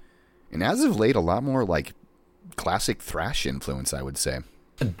groove, and as of late, a lot more like classic thrash influence, I would say.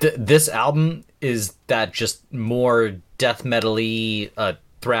 This album is that just more death metal-y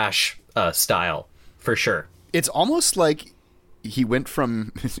thrash style, for sure. It's almost like he went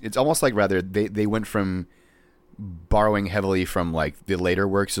from... It's almost like, rather, they went from borrowing heavily from like the later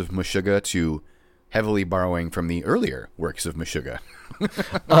works of Meshuggah to heavily borrowing from the earlier works of Meshuggah.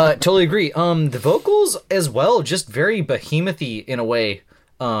 Totally agree. The vocals as well, just very behemoth-y in a way.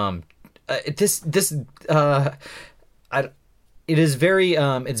 It is very,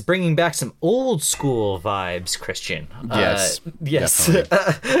 it's bringing back some old school vibes, Christian. Yes. Yes. But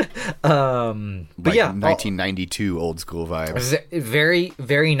yeah. 1992 old school vibes. Very,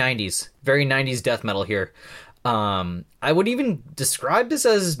 very 90s. Very 90s death metal here. I would even describe this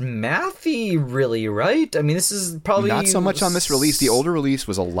as mathy, really, right? I mean, this is probably not so much on this release. The older release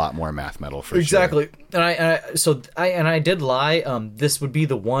was a lot more math metal for exactly. sure. And I did lie. This would be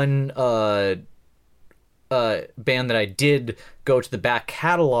the one band that I did go to the back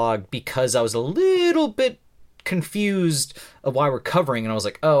catalog because I was a little bit confused of why we're covering, and I was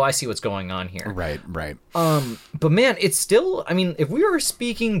like, oh, I see what's going on here. Right. But man, it's still. I mean, if we were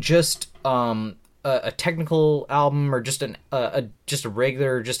speaking just a technical album or just a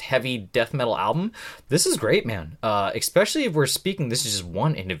regular, just heavy death metal album, this is great, man. Especially if we're speaking, this is just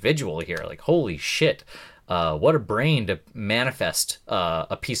one individual here. Like, holy shit, what a brain to manifest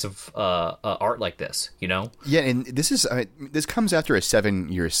a piece of art like this, you know? Yeah, and this comes after a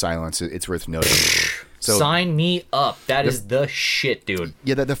 7-year silence. It's worth noting. So, sign me up. That is the shit, dude.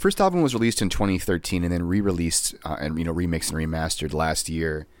 Yeah, the first album was released in 2013 and then re-released and remixed and remastered last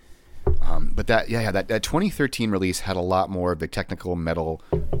year. But that 2013 release had a lot more of the technical metal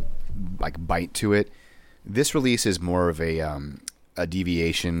like bite to it. This release is more of a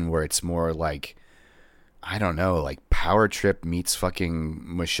deviation where it's more like, I don't know, like Power Trip meets fucking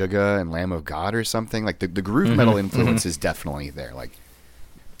Meshuggah and Lamb of God or something. Like the groove metal influence is definitely there. Like,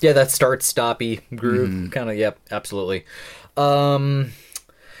 yeah, that start-stoppy groove kind of. Yep, absolutely. So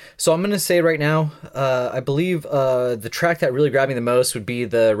I'm gonna say right now, I believe the track that really grabbed me the most would be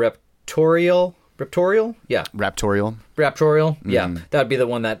the Raptorial. Yeah. Raptorial. Yeah, that would be the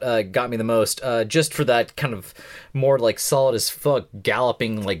one that got me the most. Just for that kind of more like solid as fuck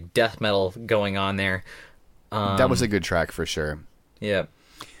galloping like death metal going on there. That was a good track for sure. Yeah.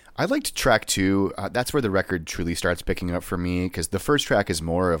 I liked track 2. That's where the record truly starts picking up for me, because the first track is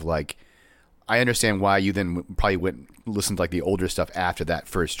more of like, I understand why you then probably went listen to like the older stuff after that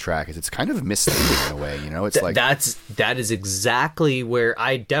first track, is it's kind of misleading in a way, you know? It's like that is exactly where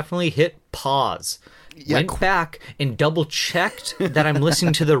I definitely hit pause. Yeah, went back and double checked that I'm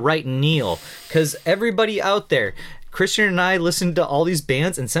listening to the right Neil, because everybody out there, Christian and I listen to all these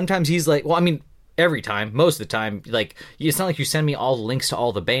bands, and sometimes he's like, well, I mean, every time, most of the time, like, it's not like you send me all the links to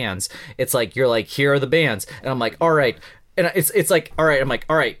all the bands. It's like, you're like, here are the bands, and I'm like, all right, and it's like, all right, I'm like,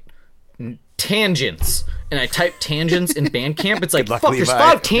 all right, Tangents, and I type Tangents in Bandcamp. It's like, fuck, there's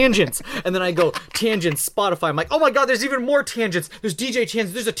 5 Tangents, and then I go Tangents Spotify. I'm like, oh my god, there's even more Tangents. There's DJ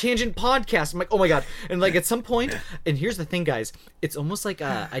Tangents. There's a Tangent podcast. I'm like, oh my god. And like at some point, and here's the thing, guys, it's almost like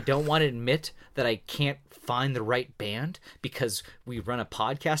I don't want to admit that I can't find the right band because we run a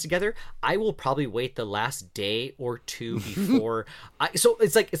podcast together. I will probably wait the last day or two before so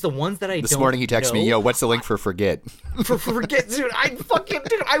it's like, it's the ones that I this morning he texted me, yo, what's the link for Forget? For Forget, dude, I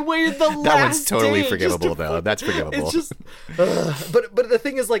waited the last that one's totally day forgivable though. That's forgivable. It's just but the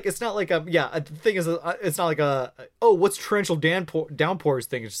thing is, like, it's not like the thing is, it's not like what's torrential downpours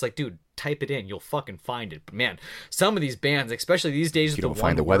thing. It's just like, dude, type it in, you'll fucking find it. But man, some of these bands, especially these days, with the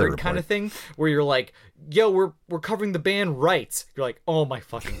one word kind of thing, where you're like, yo, we're covering the band rights. You're like, oh my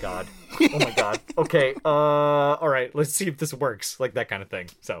fucking god. Oh my god. Okay, all right, let's see if this works. Like that kind of thing.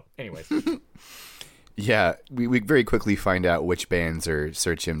 So anyways. Yeah, we very quickly find out which bands are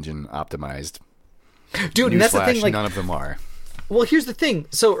search engine optimized. Dude, and that's the thing, like, none of them are. Well, here's the thing.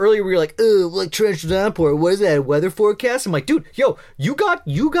 So earlier we were like, like torrential downpour. What is that, a weather forecast? I'm like, dude, yo, you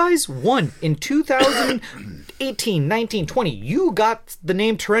guys won in 2018 18, 19, 20. You got the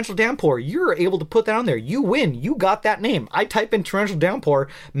name Torrential Downpour. You're able to put that on there. You win. You got that name. I type in Torrential Downpour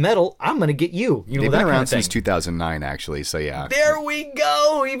metal. I'm going to get you. You know, They've that been around kind of thing. since 2009, actually. So yeah. There we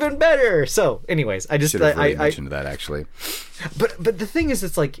go. Even better. So, anyways, I just Should have really mentioned that, actually. But the thing is,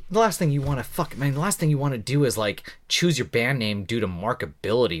 it's like the last thing you want to do is like choose your band name due to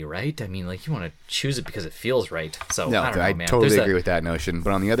marketability, right? I mean, like you want to choose it because it feels right. So No, I don't know, man. totally agree with that notion.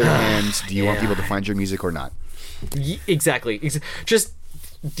 But on the other hand, do you want people to find your music or not? Exactly. Just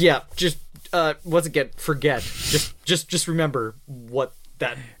once again, forget. Just remember what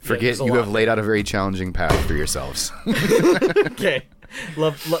that. Forget you have laid out a very challenging path for yourselves. Okay.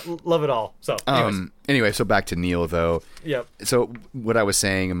 Love it all. So anyway, so back to Neil though. Yep. So what I was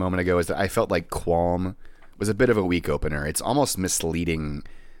saying a moment ago is that I felt like Qualm was a bit of a weak opener. It's almost misleading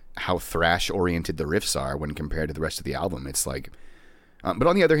how thrash oriented the riffs are when compared to the rest of the album. It's like, but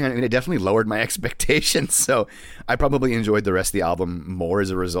on the other hand, I mean, it definitely lowered my expectations. So I probably enjoyed the rest of the album more as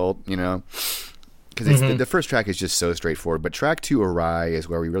a result, you know, because the first track is just so straightforward. But track 2, Awry, is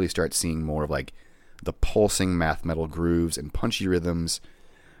where we really start seeing more of like the pulsing math metal grooves and punchy rhythms.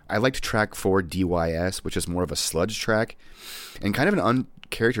 I liked track 4, DYS, which is more of a sludge track and kind of an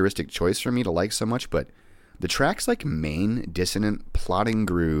uncharacteristic choice for me to like so much, but the track's like main dissonant plotting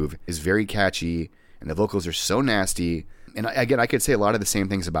groove is very catchy and the vocals are so nasty. And again, I could say a lot of the same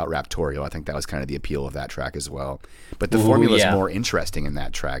things about Raptorial. I think that was kind of the appeal of that track as well. But the formula is more interesting in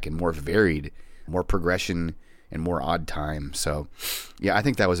that track and more varied, more progression and more odd time. So yeah, I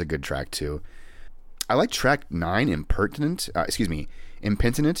think that was a good track too. I like track 9, Impertinent,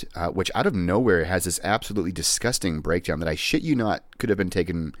 which out of nowhere has this absolutely disgusting breakdown that I shit you not could have been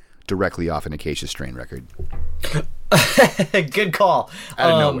taken directly off an Acacia Strain record. Good call.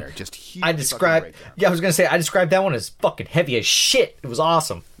 Out of nowhere, just huge. I described that one as fucking heavy as shit. It was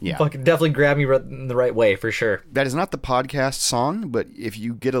awesome. Yeah, fucking definitely grabbed me in the right way for sure. That is not the podcast song, but if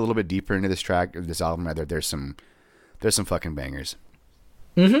you get a little bit deeper into this track, or this album rather, there's some fucking bangers.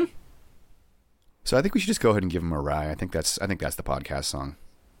 Mm-hmm. So I think we should just go ahead and give them a Awry. I think that's the podcast song.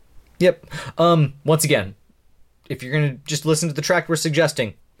 Yep. Once again, if you're gonna just listen to the track we're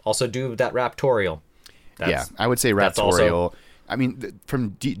suggesting, also do that Raptorial. Yeah, I would say Raptorial. I mean,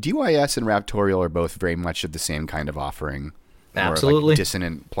 from DYS and Raptorial are both very much of the same kind of offering. Absolutely. Like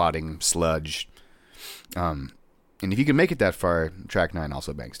dissonant, plotting, sludge. And if you can make it that far, track 9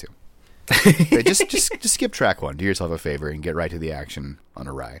 also bangs too. just skip track 1. Do yourself a favor and get right to the action on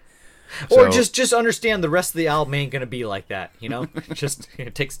Awry. Or just understand the rest of the album ain't gonna be like that, you know? Just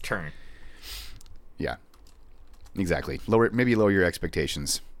it takes a turn. Yeah, exactly. Maybe lower your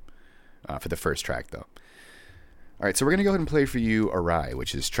expectations for the first track, though. All right, so we're gonna go ahead and play for you Awry,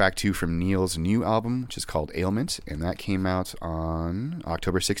 which is track 2 from Neil's new album, which is called Ailment, and that came out on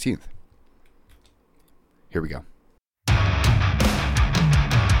October 16th. Here we go.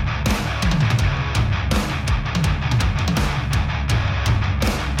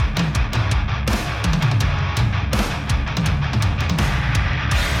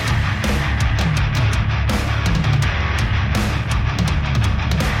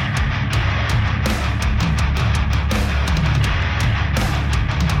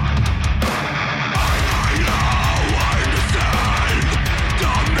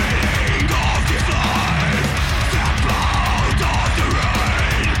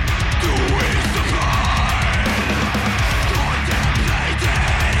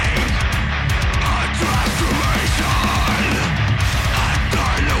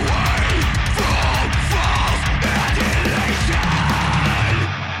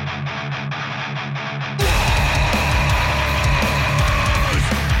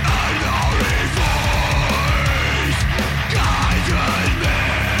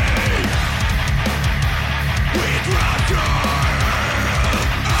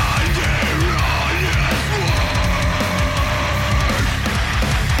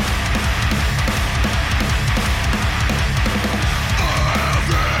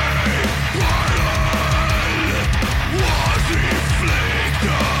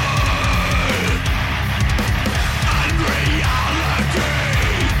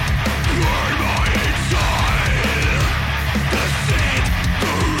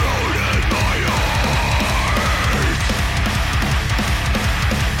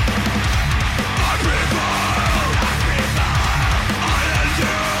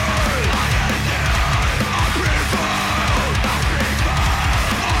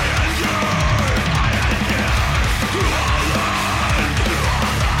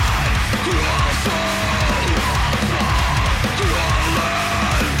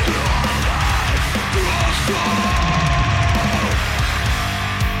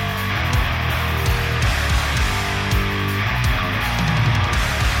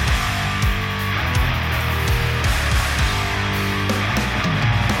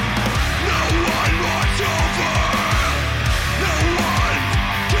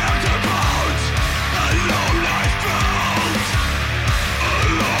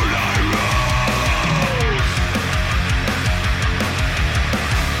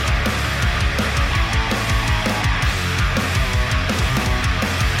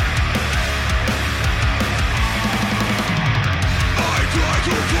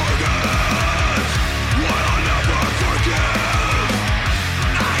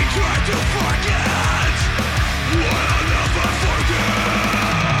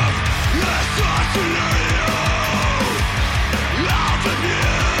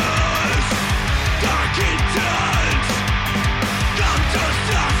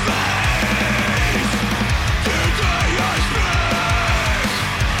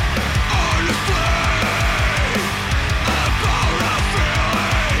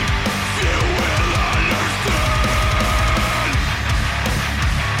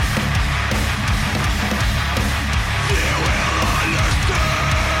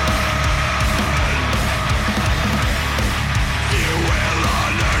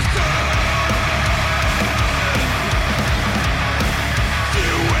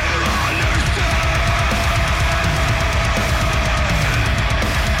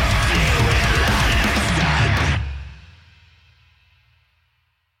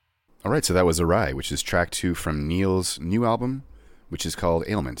 All right, so that was Awry, which is track 2 from Neil's new album, which is called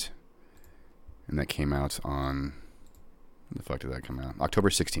Ailment. And that came out on... When the fuck did that come out? October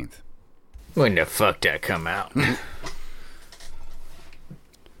 16th. When the fuck did that come out?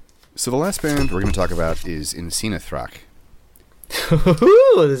 So the last band we're going to talk about is Incinerathrak.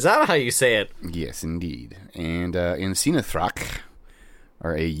 Is that how you say it? Yes, indeed. And Incinerathrak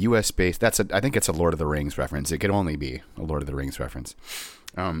are a U.S.-based... I think it's a Lord of the Rings reference. It could only be a Lord of the Rings reference.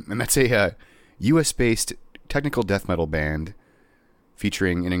 And that's a U.S.-based technical death metal band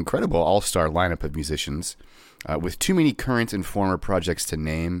featuring an incredible all-star lineup of musicians with too many current and former projects to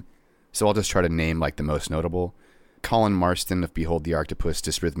name, so I'll just try to name like the most notable. Colin Marston of Behold the Octopus,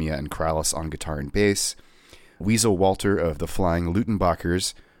 Dysrhythmia, and Krallis on guitar and bass. Weasel Walter of the Flying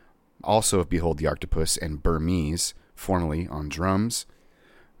Lutenbachers, also of Behold the Octopus, and Burmese, formerly on drums.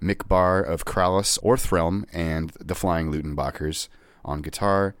 Mick Barr of Krallis, Orthrelm, and the Flying Lutenbachers on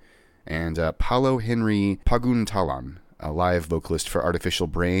guitar. And Paolo Henry Paguntalan, a live vocalist for Artificial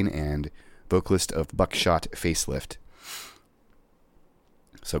Brain and vocalist of Buckshot Facelift.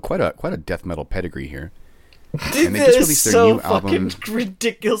 So quite a death metal pedigree here. And they just released their new album. Fucking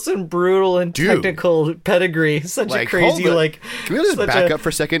ridiculous and brutal and technical pedigree. Such a crazy Can we just back up for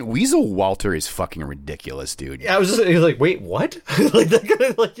a second? Weasel Walter is fucking ridiculous, dude. Yeah, I was like, wait, what? Like that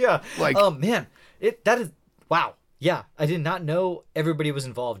kind of like, yeah. Like, oh man, that is wow. Yeah, I did not know everybody was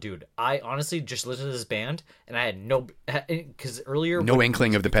involved, dude. I honestly just listened to this band and I had because earlier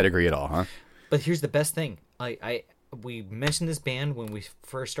inkling of the pedigree at all, huh? But here's the best thing. We mentioned this band when we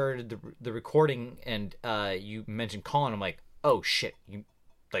first started the recording, and you mentioned Colin. I'm like, oh shit, you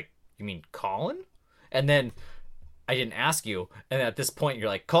mean Colin? And then I didn't ask you, and at this point you're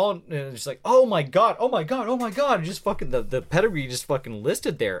like Colin, and it's just like, oh my god, just fucking the pedigree just fucking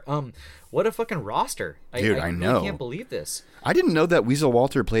listed there. What a fucking roster, dude! I know. I can't believe this. I didn't know that Weasel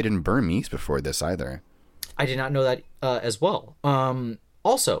Walter played in Burmese before this either. I did not know that as well.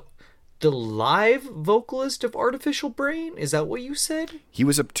 Also, the live vocalist of Artificial Brain, is that what you said? He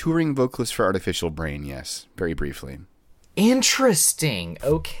was a touring vocalist for Artificial Brain, yes, very briefly. Interesting.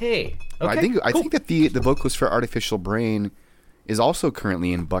 Okay. I think that the vocalist for Artificial Brain is also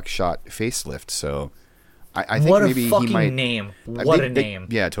currently in Buckshot Facelift, so I think what maybe a fucking he might name. What a name.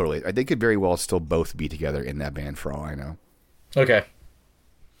 Yeah, totally. They could very well still both be together in that band for all I know. Okay.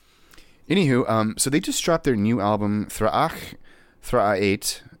 Anywho, so they just dropped their new album Thraach,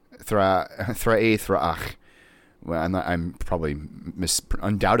 Thraa'et, Thraach. Well, I'm probably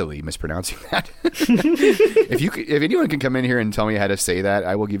undoubtedly mispronouncing that. If anyone can come in here and tell me how to say that,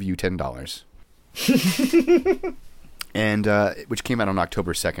 I will give you $10. And which came out on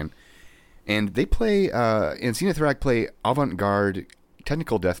October 2nd, and they play Incinerathrak play avant-garde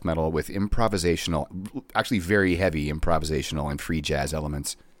technical death metal with improvisational, actually very heavy improvisational and free jazz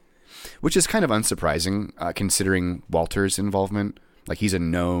elements, which is kind of unsurprising considering Walter's involvement. Like, he's a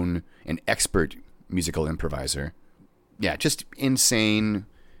known and expert musical improviser. Yeah, just insane,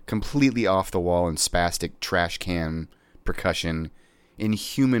 completely off the wall and spastic trash can percussion,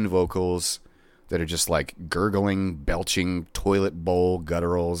 inhuman vocals that are just like gurgling, belching, toilet bowl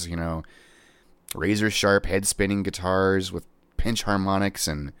gutturals, you know, razor sharp head spinning guitars with pinch harmonics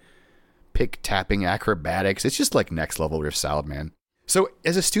and pick tapping acrobatics. It's just like next level riff salad, man. So,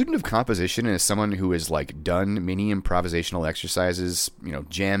 as a student of composition and as someone who has like done many improvisational exercises, you know,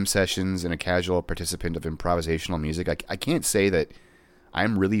 jam sessions, and a casual participant of improvisational music, I can't say that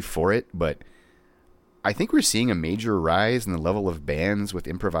I'm really for it, but I think we're seeing a major rise in the level of bands with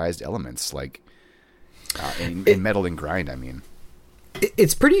improvised elements, like in metal and grind. I mean,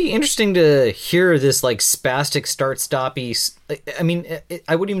 it's pretty interesting to hear this like spastic start-stoppy. I mean,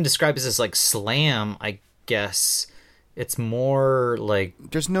 I wouldn't even describe this as like slam, I guess. It's more like...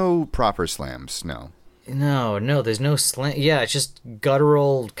 There's no proper slams, no. No, there's no slam. Yeah, it's just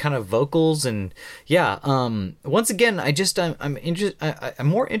guttural kind of vocals, and yeah. Once again, I'm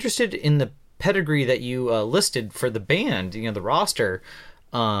more interested in the pedigree that you listed for the band. You know, the roster.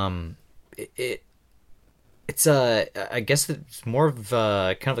 It's I guess it's more of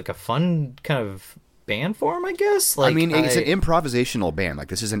kind of like a fun kind of band form, I guess. Like, I mean, it's an improvisational band. Like,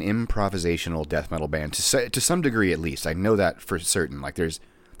 this is an improvisational death metal band to some degree, at least. I know that for certain. Like, there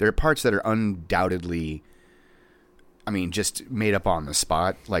are parts that are undoubtedly, I mean, just made up on the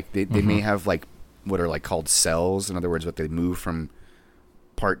spot. Like, they may have like what are like called cells. In other words, what they move from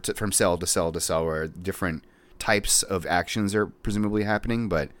cell to cell to cell, where different types of actions are presumably happening.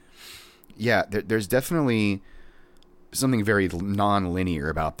 But yeah, there's definitely something very non-linear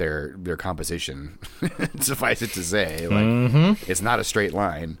about their composition. Suffice it to say, like, it's not a straight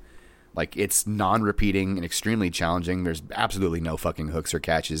line. Like, it's non-repeating and extremely challenging. There's absolutely no fucking hooks or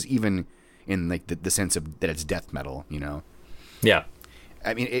catches, even in like the sense of that it's death metal, you know? Yeah.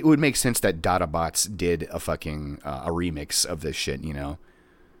 I mean, it would make sense that Dadabots did a fucking a remix of this shit, you know?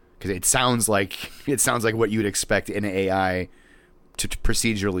 Because it sounds like what you'd expect in an AI to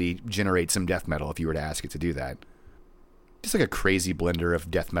procedurally generate some death metal if you were to ask it to do that. Just like a crazy blender of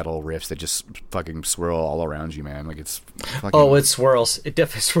death metal riffs that just fucking swirl all around you, man. Like, it's fucking... Oh, it swirls. It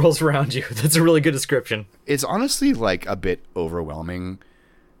definitely swirls around you. That's a really good description. It's honestly, like, a bit overwhelming.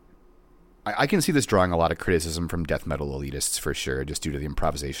 I can see this drawing a lot of criticism from death metal elitists, for sure, just due to the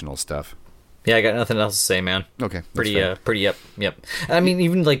improvisational stuff. Yeah, I got nothing else to say, man. Okay. Pretty, yep. I mean,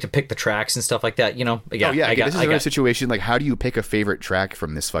 even, like, to pick the tracks and stuff like that, you know? Yeah, oh, yeah, this is another situation, like, how do you pick a favorite track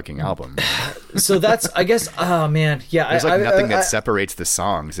from this fucking album? So that's, I guess, oh, man, yeah. There's, like, nothing that separates the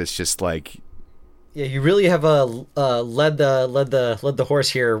songs. It's just, like... Yeah, you really have led the horse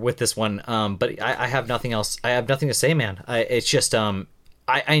here with this one. But I have nothing else. I have nothing to say, man. It's just, I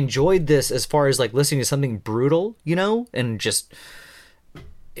enjoyed this as far as, like, listening to something brutal, you know? And just...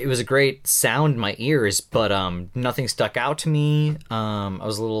 It was a great sound in my ears, but nothing stuck out to me. I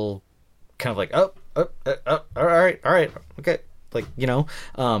was a little kind of like, all right, okay, like, you know.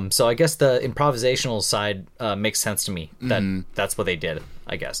 So I guess the improvisational side makes sense to me. That's what they did,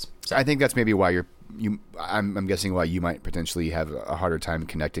 I guess. So. I think that's maybe why I'm guessing why you might potentially have a harder time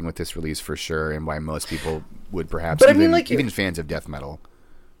connecting with this release for sure, and why most people would perhaps. But even, I mean, like, even fans of death metal.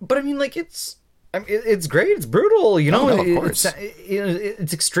 But I mean, like, it's great. It's brutal, you know. No, of course.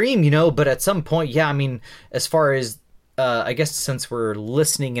 It's extreme, you know. But at some point, yeah. I mean, as far as I guess since we're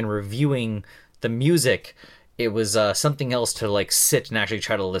listening and reviewing the music, it was something else to like sit and actually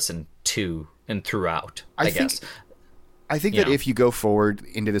try to listen to and throughout. I guess. I think that if you go forward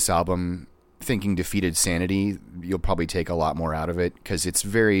into this album thinking Defeated Sanity, you'll probably take a lot more out of it because it's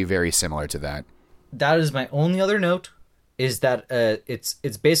very, very similar to that. That is my only other note. Is that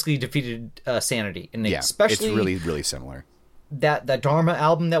it's basically Defeated Sanity, and especially it's really, really similar. That Dharma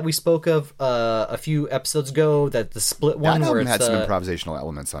album that we spoke of a few episodes ago, that the split one, that where album had some improvisational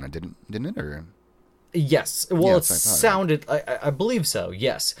elements on it, didn't it? Or yes, well, it sounded. I believe so.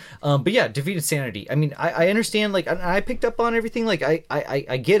 Yes, but yeah, Defeated Sanity. I mean, I understand. Like, I picked up on everything. Like,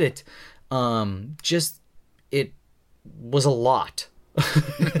 I get it. Just it was a lot.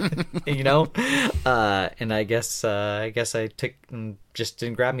 You know, and I guess I took just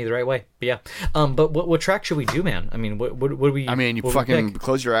didn't grab me the right way. But yeah, but what track should we do, man? I mean, what do we? I mean, you fucking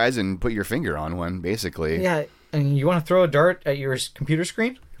close your eyes and put your finger on one, basically. Yeah, and you want to throw a dart at your computer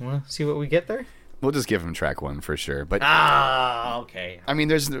screen? You want to see what we get there? We'll just give him track one for sure. But okay. I mean,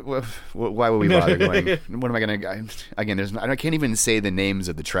 there's why would we bother going? What am I gonna? Again, I can't even say the names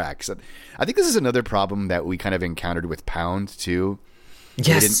of the tracks. I think this is another problem that we kind of encountered with Pound too.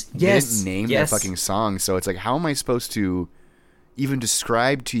 Yes, they didn't name the fucking song, so it's like, how am I supposed to even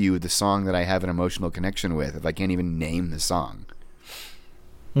describe to you the song that I have an emotional connection with if I can't even name the song?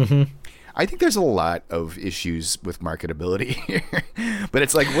 Mm-hmm. I think there's a lot of issues with marketability here, but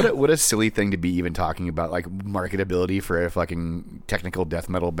it's like, what a silly thing to be even talking about, like marketability for a fucking technical death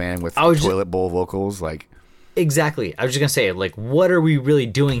metal band with toilet bowl vocals, like. Exactly. I was just gonna say, like, what are we really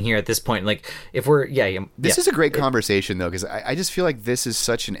doing here at this point? Like, if we're this is a great conversation though, because I just feel like this is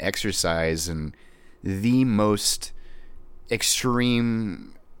such an exercise in the most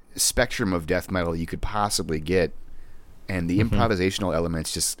extreme spectrum of death metal you could possibly get, and the improvisational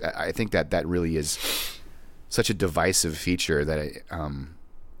elements. Just, I think that really is such a divisive feature that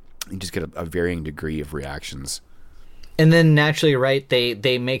you just get a varying degree of reactions. And then naturally, right,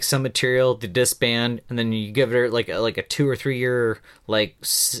 they make some material, they disband, and then you give it like a 2 or 3 year like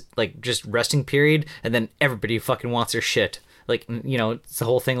just resting period, and then everybody fucking wants their shit. Like, you know, it's the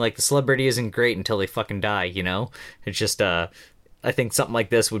whole thing. Like, the celebrity isn't great until they fucking die. You know, it's just I think something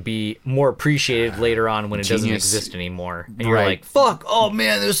like this would be more appreciated later on when it doesn't exist anymore. And you're like, fuck, oh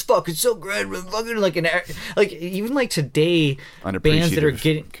man, this fucking so great. Fucking like even like today, bands that are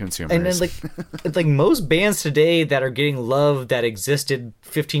getting consumers. And then like most bands today that are getting love that existed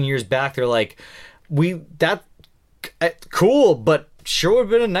 15 years back, they're like, cool, but sure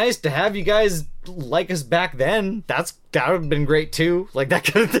would have been nice to have you guys like us back then. That would have been great too, like that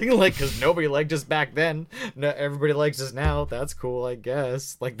kind of thing. Like, because nobody liked us back then, no, everybody likes us now. That's cool, I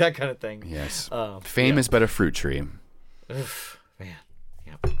guess. Like that kind of thing. Yes. Fame is but a fruit tree. Oof, man.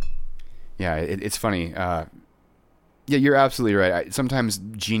 Yep. Yeah, it's funny. Yeah, you're absolutely right. Sometimes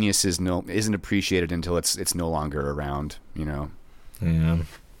genius isn't appreciated until it's no longer around. You know. Yeah,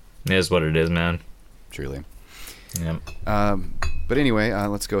 it is what it is, man. Truly. Yeah. But anyway,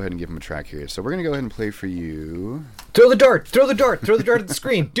 let's go ahead and give him a track here. So we're going to go ahead and play for you. Throw the dart at the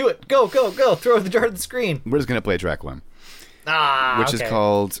screen. Do it. Go. Throw the dart at the screen. We're just going to play track 1. Which is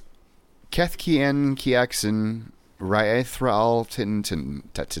called Kethkien Kiaxin Raethral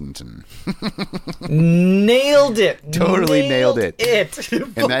Tintin. Nailed it. Totally nailed it. And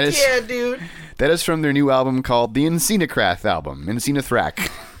that is, yeah, dude. That is from their new album called the Encinacrath album.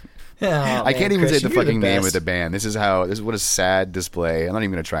 Encinathrack. I can't even say the fucking name of the band. This is what a sad display. I'm not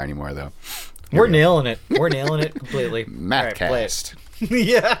even going to try anymore, though. We're nailing it. We're nailing it completely. Mathcast. Right,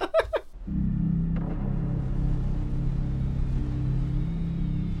 yeah.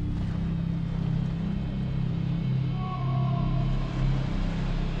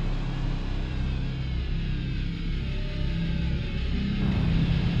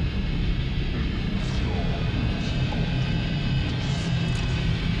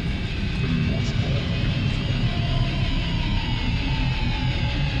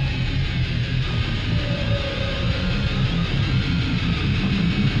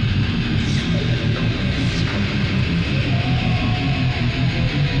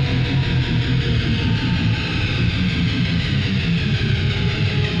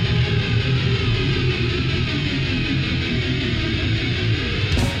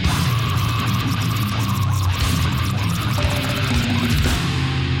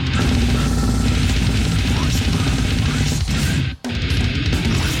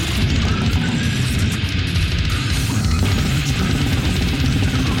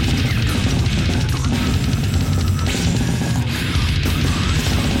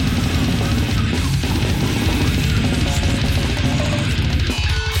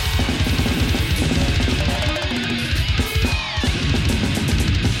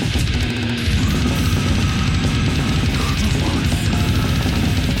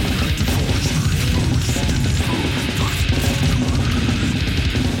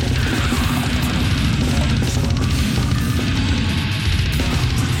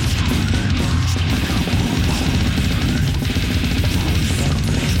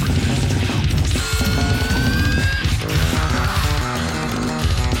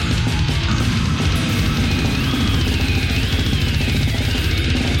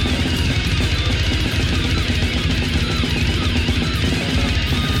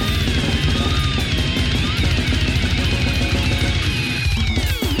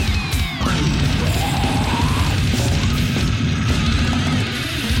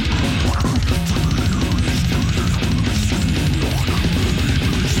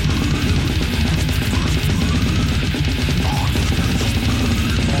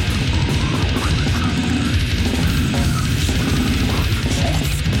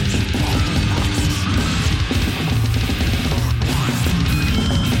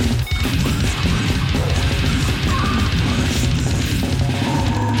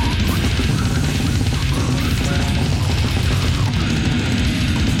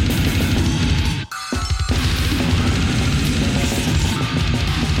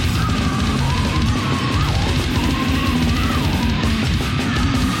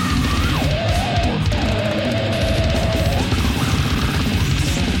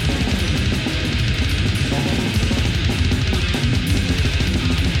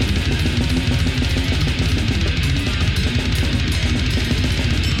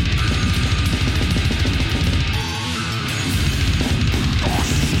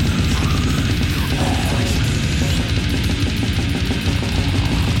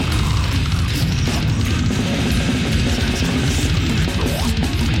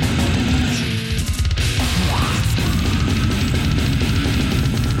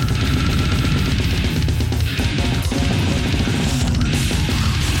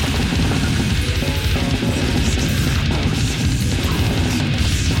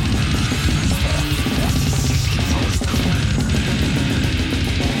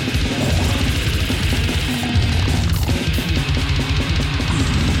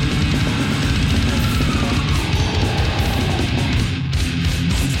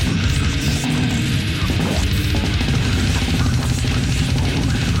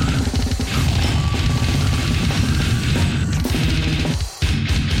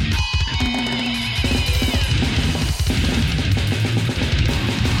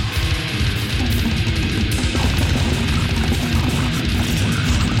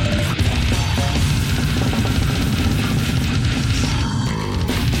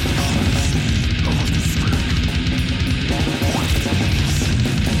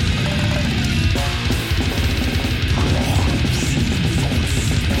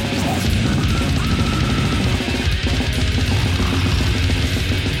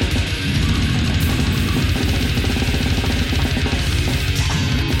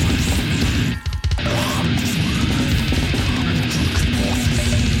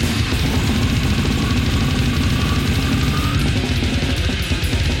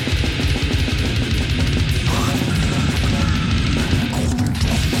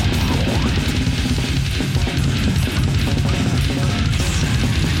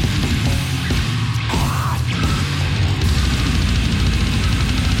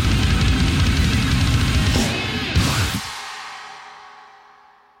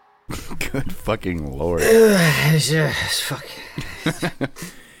 Good fucking lord. Fuck.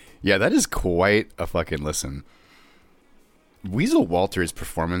 Yeah, that is quite a fucking listen. Weasel Walter's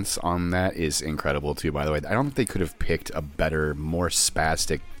performance on that is incredible too, by the way. I don't think they could have picked a better, more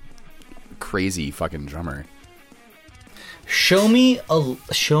spastic, crazy fucking drummer. Show me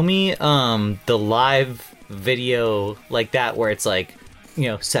the live video like that where it's like, you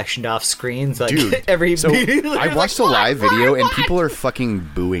know, sectioned off screens, like Dude, every so I watched a live video and what? people are fucking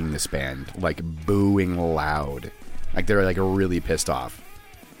booing this band, like booing loud, like they're like really pissed off,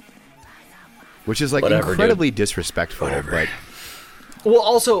 which is like Whatever, incredibly disrespectful. But Well,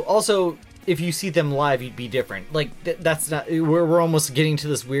 also, if you see them live, you'd be different. Like that's not. We're almost getting to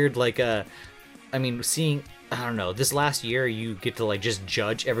this weird like. I mean, seeing. I don't know. This last year, you get to like just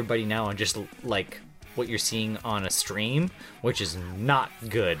judge everybody now on just like what you're seeing on a stream, which is not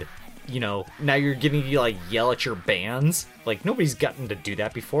good. You know, now you're getting to like yell at your bands. Like nobody's gotten to do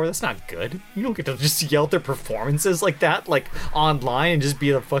that before. That's not good. You don't get to just yell at their performances like that, like online, and just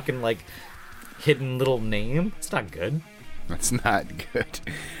be a fucking like hidden little name. It's not good. that's not good.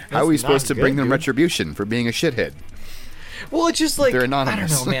 How are we supposed to bring them retribution for being a shithead? Well, it's just like They're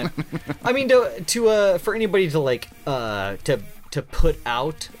anonymous. I don't know, man. I mean, to for anybody to like to put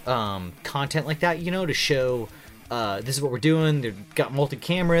out content like that, you know, to show this is what we're doing. They've got multi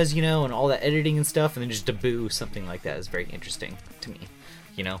cameras, you know, and all that editing and stuff, and then just to boo something like that is very interesting to me.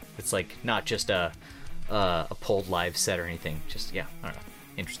 You know, it's like not just a pulled live set or anything. Just I don't know,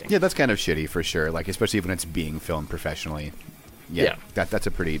 interesting. Yeah, that's kind of shitty for sure. Like especially when it's being filmed professionally. Yeah. That's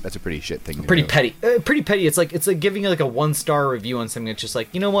a pretty shit thing. Pretty petty. Pretty petty. It's like giving like a 1-star review on something that's just like,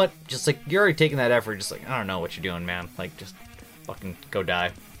 you know what? Just like you're already taking that effort. Just like I don't know what you're doing, man. Like just fucking go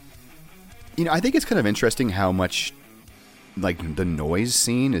die. You know, I think it's kind of interesting how much like the noise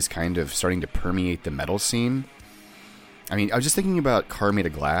scene is kind of starting to permeate the metal scene. I mean, I was just thinking about Car Made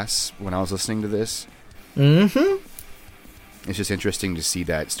of Glass when I was listening to this. Mm-hmm. It's just interesting to see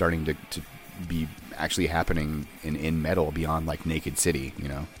that starting to be actually happening in metal beyond like Naked City, you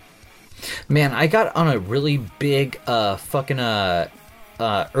know. Man, I got on a really big fucking early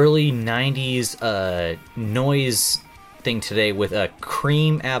 90s noise thing today with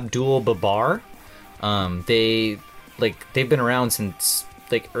Kareem Abdul-Jabbar. They've been around since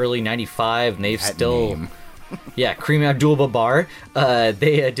like early 95 and they've That still name. Yeah, Kareem Abdul-Jabbar.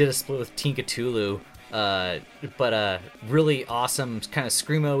 They did a split with Tinka Tulu. But really awesome kind of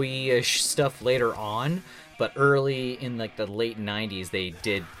screamo-ish stuff later on, but early in like the late 90s they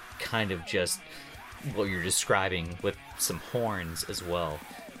did kind of just what you're describing with some horns as well.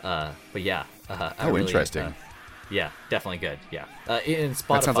 But yeah, Interesting. Yeah, definitely good. Yeah, in Spotify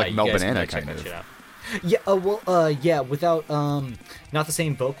That sounds like you Mel guys Banana can check kind that of. shit out. Yeah, without not the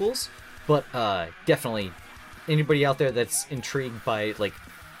same vocals, but definitely anybody out there that's intrigued by like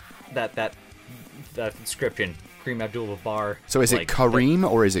that description, Kareem Abdul-Jabbar. So is it like, Kareem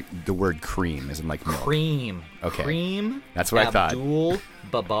or is it the word cream? As in like milk? Cream. Okay. Cream. That's what I thought.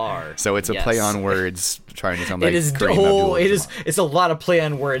 Abdul-Jabbar. So it's a Yes. play on words, trying to sound like It is. Kareem Oh, it Abdul-Jabbar. is. It's a lot of play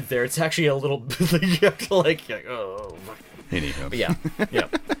on words there. It's actually a little. You have to like. Oh. Anywho. But yeah. Yeah.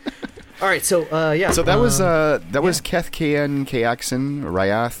 All right. So yeah. So that was Keth Kayan Kayaxen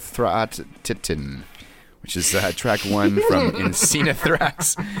Ryath Thraat Titin, which is track 1 from Insina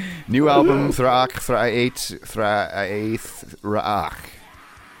Thrax new album Thraach Thraait Thraith Raach,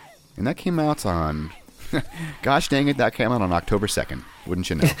 and that came out on gosh dang it, that came out on October 2nd.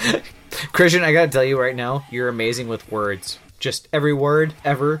 Wouldn't you know? Christian, I gotta tell you right now, you're amazing with words. Just every word,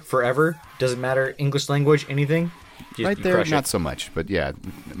 ever, forever, doesn't matter. English language, anything. Right you there, crush not it. so much, but yeah,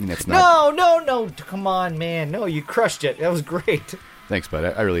 I mean it's not. No, come on, man. No, you crushed it. That was great. Thanks,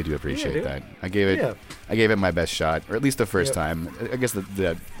 bud. I really do appreciate dude. that. I gave it my best shot, or at least the first time. I guess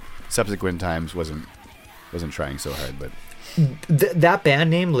the subsequent times wasn't trying so hard, but That band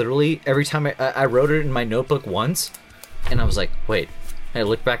name, literally, every time I wrote it in my notebook once, and I was like, wait. I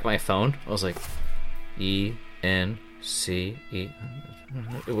looked back at my phone. I was like, E-N-C-E.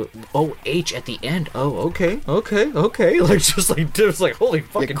 Oh, H at the end. Oh, okay. Like, just like, it was like, holy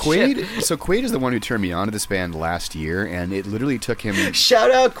fucking Quaid. shit. So Quaid is the one who turned me on to this band last year, and it literally took him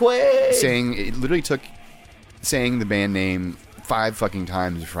Shout out, Quaid! saying the band name 5 fucking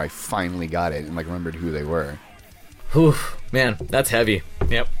times before I finally got it and like remembered who they were. Whew, man, that's heavy.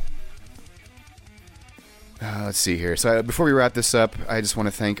 Yep. Let's see here. So before we wrap this up, I just want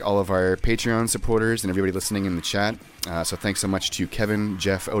to thank all of our Patreon supporters and everybody listening in the chat. So thanks so much to Kevin,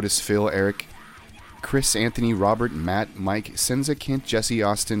 Jeff, Otis, Phil, Eric, Chris, Anthony, Robert, Matt, Mike, Senza, Kent, Jesse,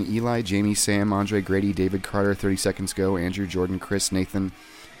 Austin, Eli, Jamie, Sam, Andre, Grady, David Carter, 30 Seconds Go, Andrew, Jordan, Chris, Nathan,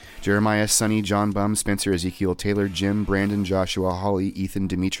 Jeremiah, Sonny, John Bum, Spencer, Ezekiel, Taylor, Jim, Brandon, Joshua, Holly, Ethan,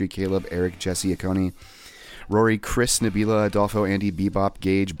 Dimitri, Caleb, Eric, Jesse, Akoni, Rory, Chris, Nabila, Adolfo, Andy, Bebop,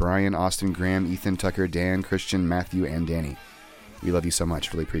 Gage, Brian, Austin, Graham, Ethan, Tucker, Dan, Christian, Matthew, and Danny. We love you so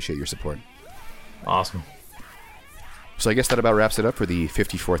much. Really appreciate your support. Awesome. So I guess that about wraps it up for the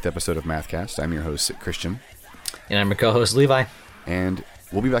 54th episode of Mathcast. I'm your host, Christian. And I'm your co-host, Levi. And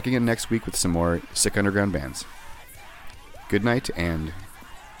we'll be back again next week with some more sick underground bands. Good night and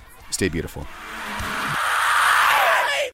stay beautiful.